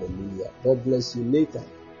 Hallelujah. God bless you, Nathan.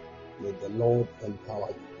 May the Lord empower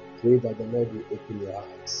you. Pray that the Lord will open your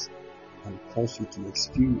eyes and cause you to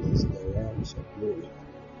experience the realms of glory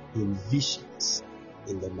in visions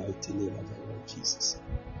in the mighty name of the Lord Jesus.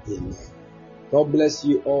 Amen. God bless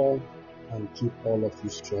you all and keep all of you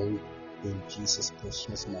strong in Jesus'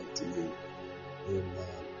 precious mighty name.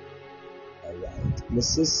 Amen. All right.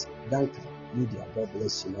 Mrs. Duncan, Lydia, God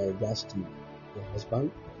bless you. My regards to your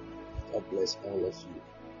husband. God bless all of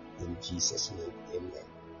you in Jesus' name. Amen.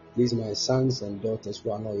 Please, my sons and daughters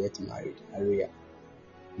who are not yet married, Aria,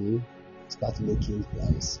 start making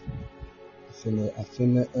plans. So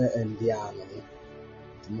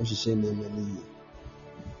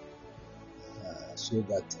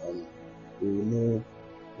that we will know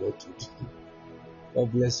what to do.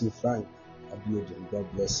 God bless you, Frank Abiodun. God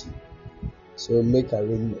bless you. So make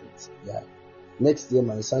arrangements. Yeah. Next year,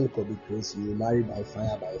 my son could be crazy. You marry by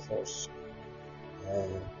fire, by force.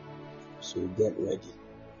 So get ready.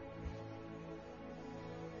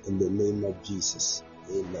 In the name of Jesus.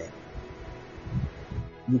 Amen.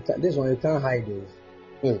 This one you can't hide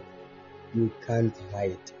it. You can't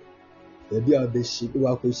hide. Maybe I'll be shit.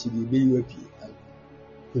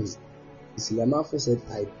 Islamafo said,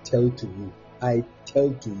 I tell to you,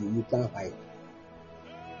 you can't hide.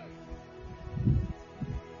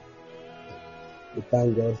 We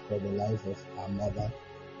thank God for the life of our mother,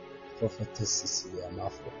 Prophetess Cecilia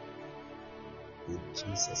Mafo. In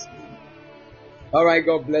Jesus' name. All right,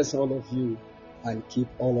 God bless all of you and keep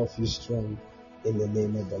all of you strong in the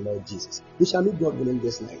name of the Lord Jesus. We shall meet God willing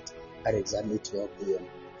this night at exactly 12 a.m.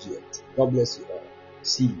 GMT. God bless you all.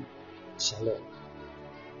 See you. Shalom.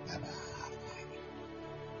 Bye-bye.